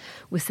site,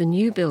 with the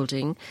new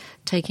building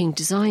taking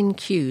design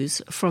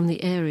cues from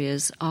the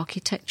area's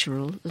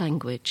architectural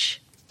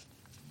language.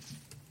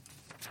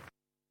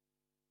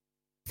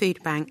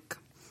 Food Bank.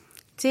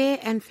 Dear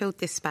Enfield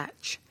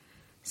Dispatch,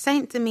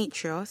 St.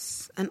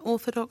 Demetrios, an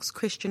Orthodox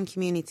Christian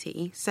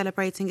community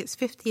celebrating its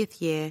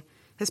 50th year,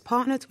 has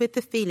partnered with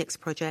the Felix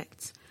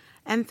Project,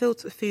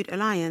 Enfield Food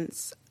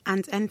Alliance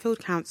and Enfield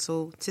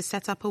Council to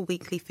set up a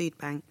weekly food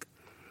bank.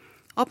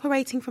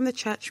 Operating from the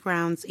church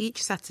grounds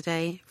each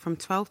Saturday from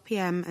 12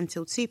 p.m.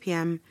 until 2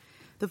 p.m,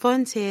 the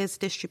volunteers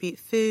distribute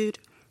food,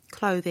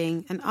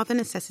 clothing and other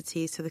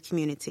necessities to the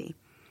community.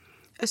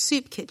 A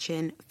soup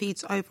kitchen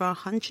feeds over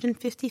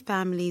 150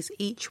 families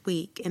each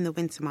week in the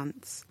winter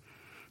months.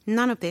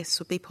 None of this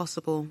would be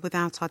possible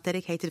without our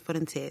dedicated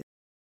volunteers.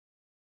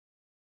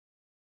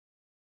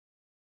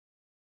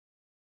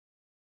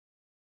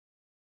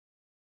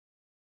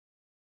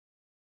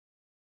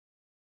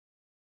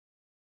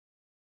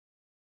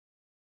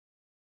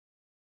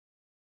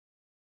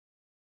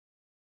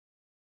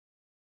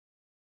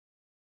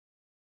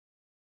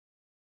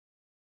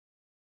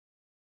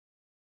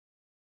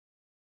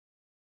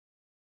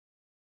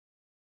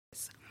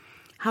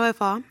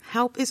 However,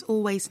 help is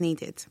always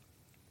needed.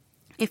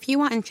 If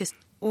you are interested,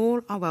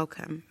 all are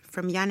welcome.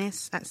 From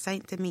Yanis at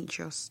St.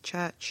 Demetrios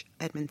Church,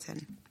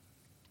 Edmonton.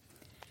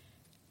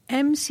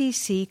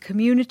 MCC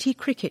community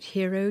cricket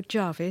hero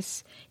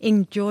Jarvis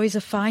enjoys a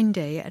fine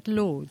day at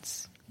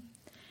Lord's.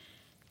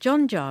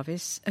 John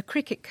Jarvis, a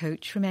cricket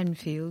coach from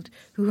Enfield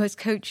who has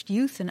coached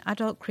youth and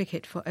adult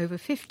cricket for over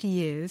 50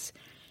 years,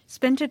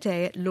 spent a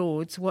day at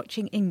Lord's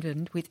watching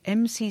England with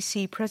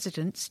MCC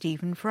President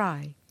Stephen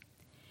Fry.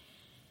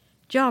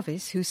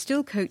 Jarvis, who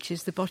still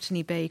coaches the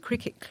Botany Bay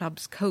Cricket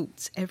Club's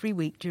Colts every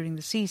week during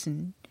the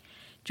season,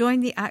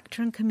 joined the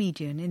actor and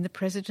comedian in the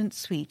President's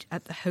Suite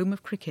at the Home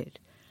of Cricket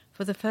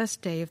for the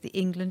first day of the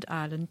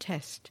England-Ireland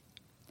Test.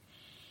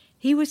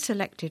 He was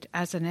selected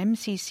as an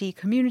MCC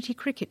community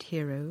cricket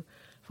hero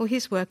for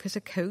his work as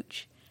a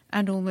coach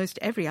and almost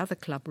every other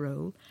club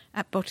role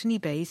at Botany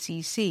Bay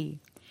CC,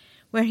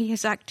 where he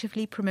has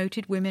actively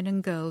promoted women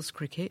and girls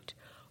cricket,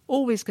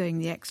 always going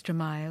the extra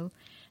mile,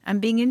 and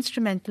being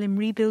instrumental in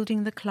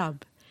rebuilding the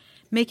club,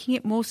 making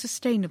it more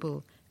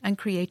sustainable and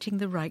creating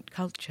the right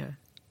culture.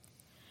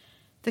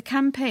 The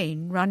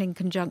campaign, run in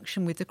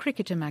conjunction with the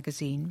Cricketer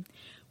magazine,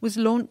 was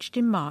launched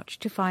in March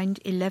to find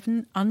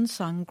 11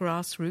 unsung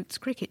grassroots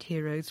cricket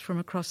heroes from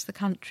across the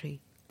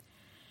country.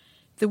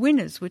 The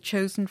winners were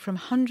chosen from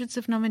hundreds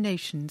of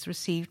nominations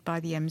received by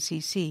the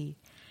MCC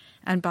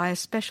and by a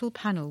special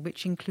panel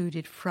which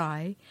included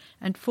Fry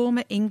and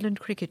former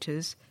England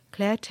cricketers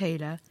Claire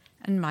Taylor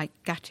and Mike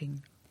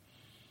Gatting.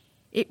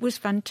 It was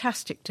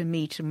fantastic to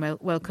meet and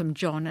welcome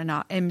John and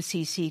our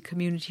MCC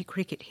community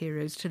cricket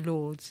heroes to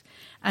Lord's,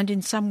 and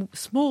in some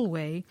small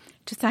way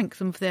to thank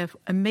them for their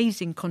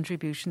amazing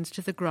contributions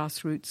to the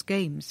grassroots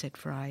game, said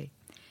Fry.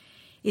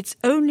 It's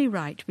only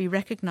right we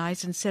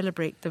recognise and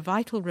celebrate the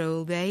vital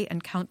role they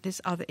and countless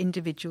other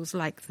individuals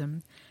like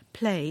them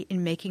play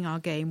in making our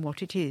game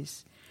what it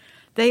is.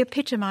 They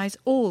epitomise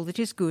all that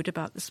is good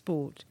about the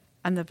sport,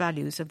 and the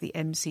values of the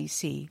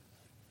MCC.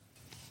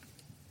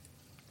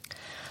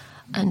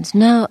 And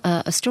now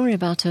a story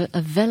about a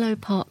Velo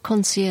Park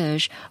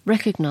concierge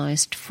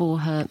recognised for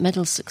her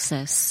medal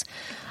success,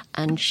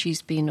 and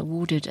she's been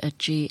awarded a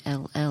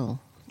GLL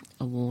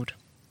award.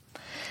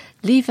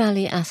 Lee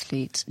Valley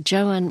athlete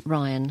Joanne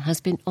Ryan has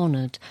been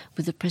honoured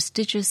with the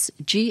prestigious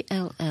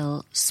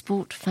GLL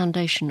Sport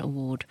Foundation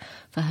Award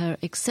for her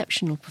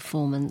exceptional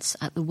performance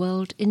at the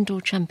World Indoor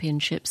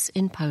Championships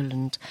in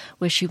Poland,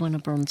 where she won a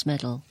bronze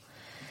medal.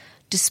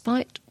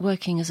 Despite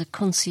working as a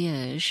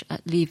concierge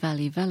at Lee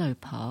Valley Velo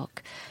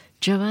Park,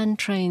 Joanne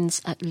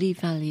trains at Lee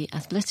Valley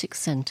Athletic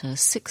Centre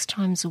 6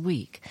 times a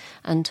week,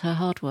 and her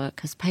hard work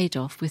has paid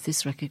off with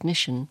this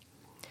recognition.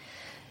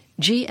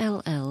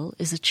 GLL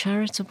is a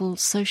charitable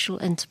social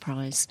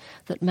enterprise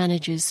that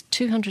manages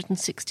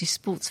 260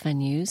 sports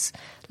venues,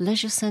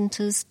 leisure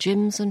centres,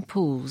 gyms and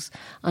pools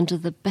under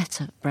the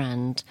Better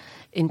brand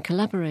in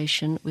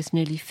collaboration with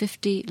nearly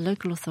 50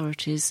 local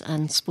authorities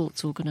and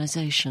sports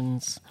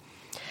organisations.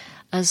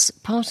 As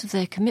part of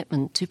their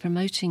commitment to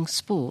promoting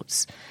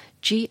sports,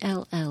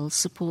 GLL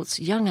supports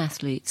young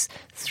athletes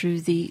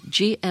through the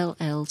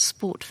GLL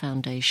Sport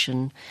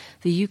Foundation,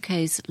 the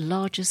UK's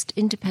largest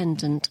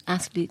independent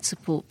athlete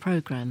support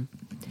programme.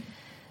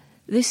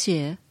 This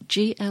year,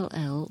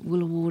 GLL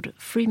will award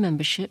free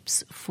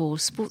memberships for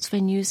sports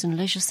venues and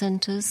leisure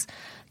centres,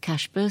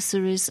 cash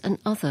bursaries and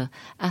other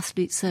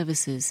athlete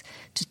services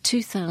to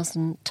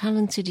 2,000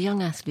 talented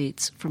young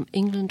athletes from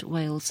England,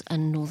 Wales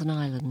and Northern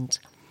Ireland.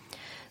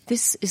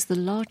 This is the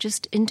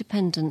largest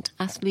independent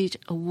athlete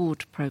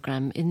award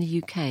programme in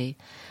the UK,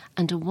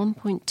 and a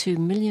 £1.2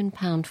 million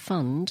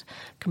fund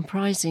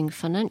comprising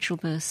financial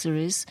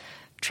bursaries,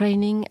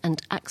 training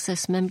and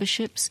access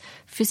memberships,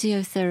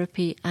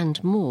 physiotherapy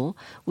and more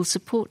will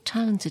support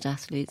talented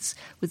athletes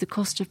with the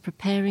cost of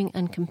preparing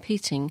and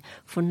competing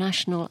for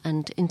national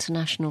and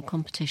international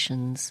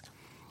competitions.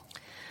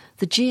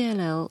 The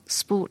GLL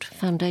Sport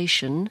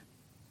Foundation,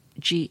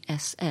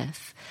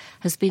 GSF,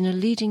 has been a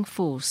leading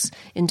force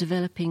in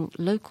developing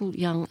local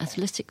young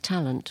athletic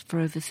talent for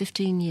over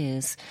 15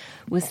 years,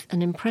 with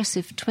an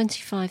impressive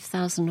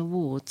 25,000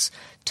 awards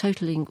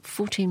totalling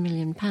 £14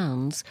 million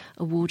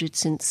awarded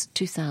since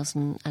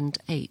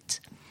 2008.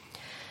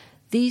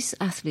 These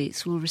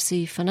athletes will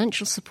receive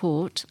financial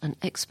support and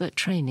expert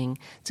training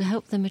to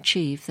help them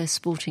achieve their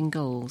sporting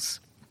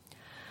goals.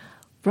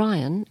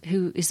 Brian,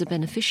 who is a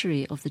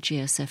beneficiary of the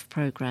GSF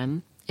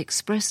programme,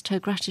 expressed her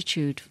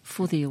gratitude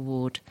for the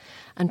award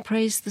and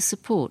praised the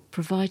support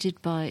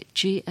provided by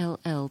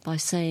GLL by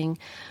saying,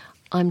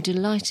 "I'm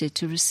delighted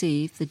to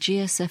receive the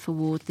GSF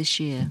award this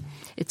year.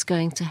 It's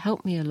going to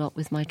help me a lot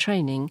with my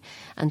training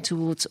and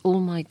towards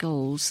all my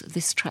goals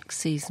this track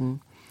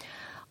season.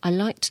 I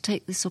like to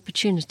take this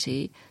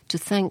opportunity to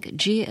thank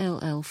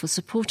GLL for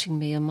supporting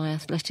me on my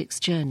athletics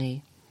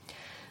journey.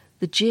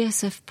 The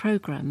GSF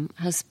programme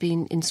has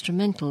been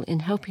instrumental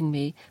in helping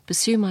me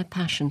pursue my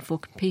passion for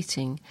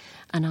competing,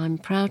 and I'm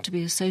proud to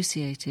be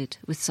associated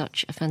with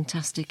such a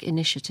fantastic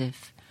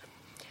initiative.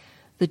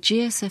 The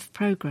GSF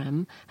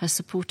programme has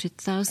supported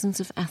thousands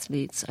of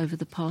athletes over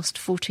the past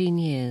 14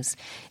 years,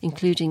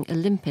 including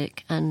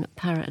Olympic and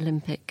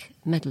Paralympic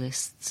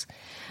medalists.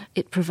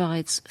 It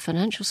provides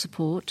financial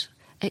support,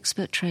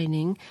 expert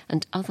training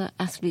and other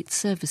athlete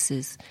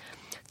services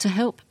to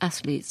help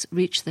athletes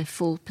reach their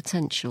full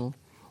potential.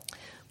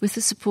 With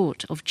the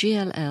support of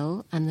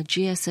GLL and the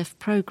GSF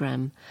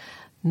programme,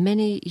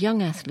 many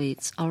young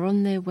athletes are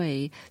on their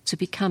way to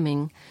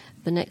becoming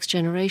the next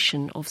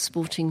generation of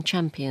sporting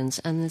champions."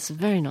 And there's a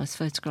very nice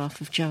photograph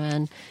of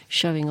Joanne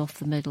showing off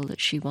the medal that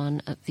she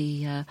won at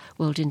the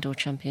World Indoor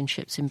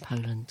Championships in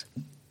Poland.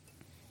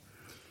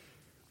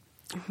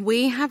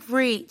 We have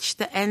reached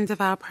the end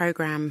of our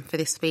programme for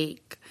this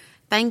week.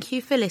 Thank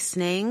you for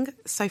listening.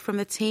 So from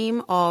the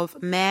team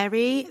of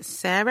Mary,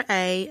 Sarah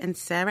A and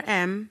Sarah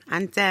M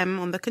and Dem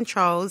on the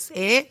controls,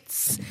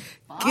 it's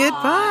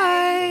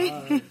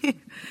goodbye.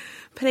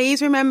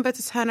 Please remember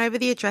to turn over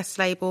the address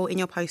label in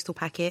your postal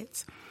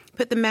packet,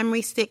 put the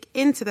memory stick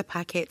into the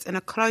packet in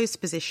a closed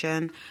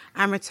position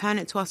and return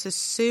it to us as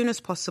soon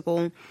as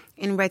possible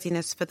in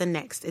readiness for the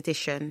next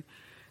edition.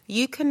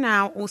 You can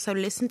now also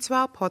listen to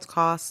our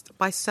podcast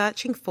by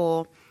searching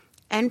for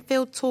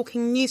Enfield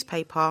Talking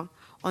Newspaper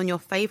on your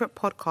favourite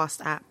podcast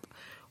app,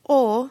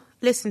 or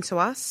listen to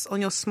us on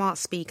your smart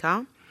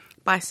speaker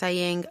by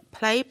saying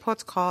play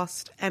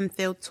podcast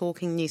Enfield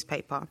Talking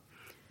Newspaper.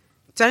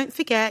 Don't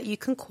forget you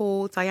can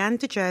call Diane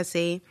de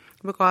Jersey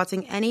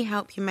regarding any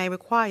help you may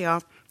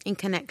require in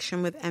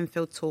connection with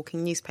Enfield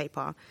Talking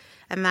Newspaper,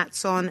 and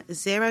that's on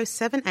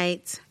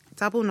 078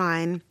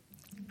 99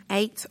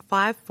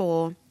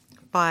 854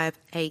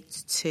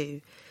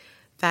 582.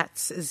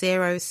 That's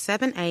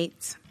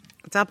 078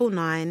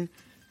 99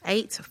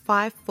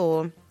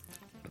 854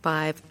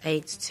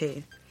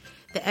 582.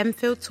 The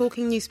Enfield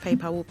Talking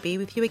Newspaper will be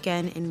with you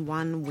again in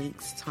 1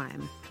 week's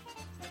time.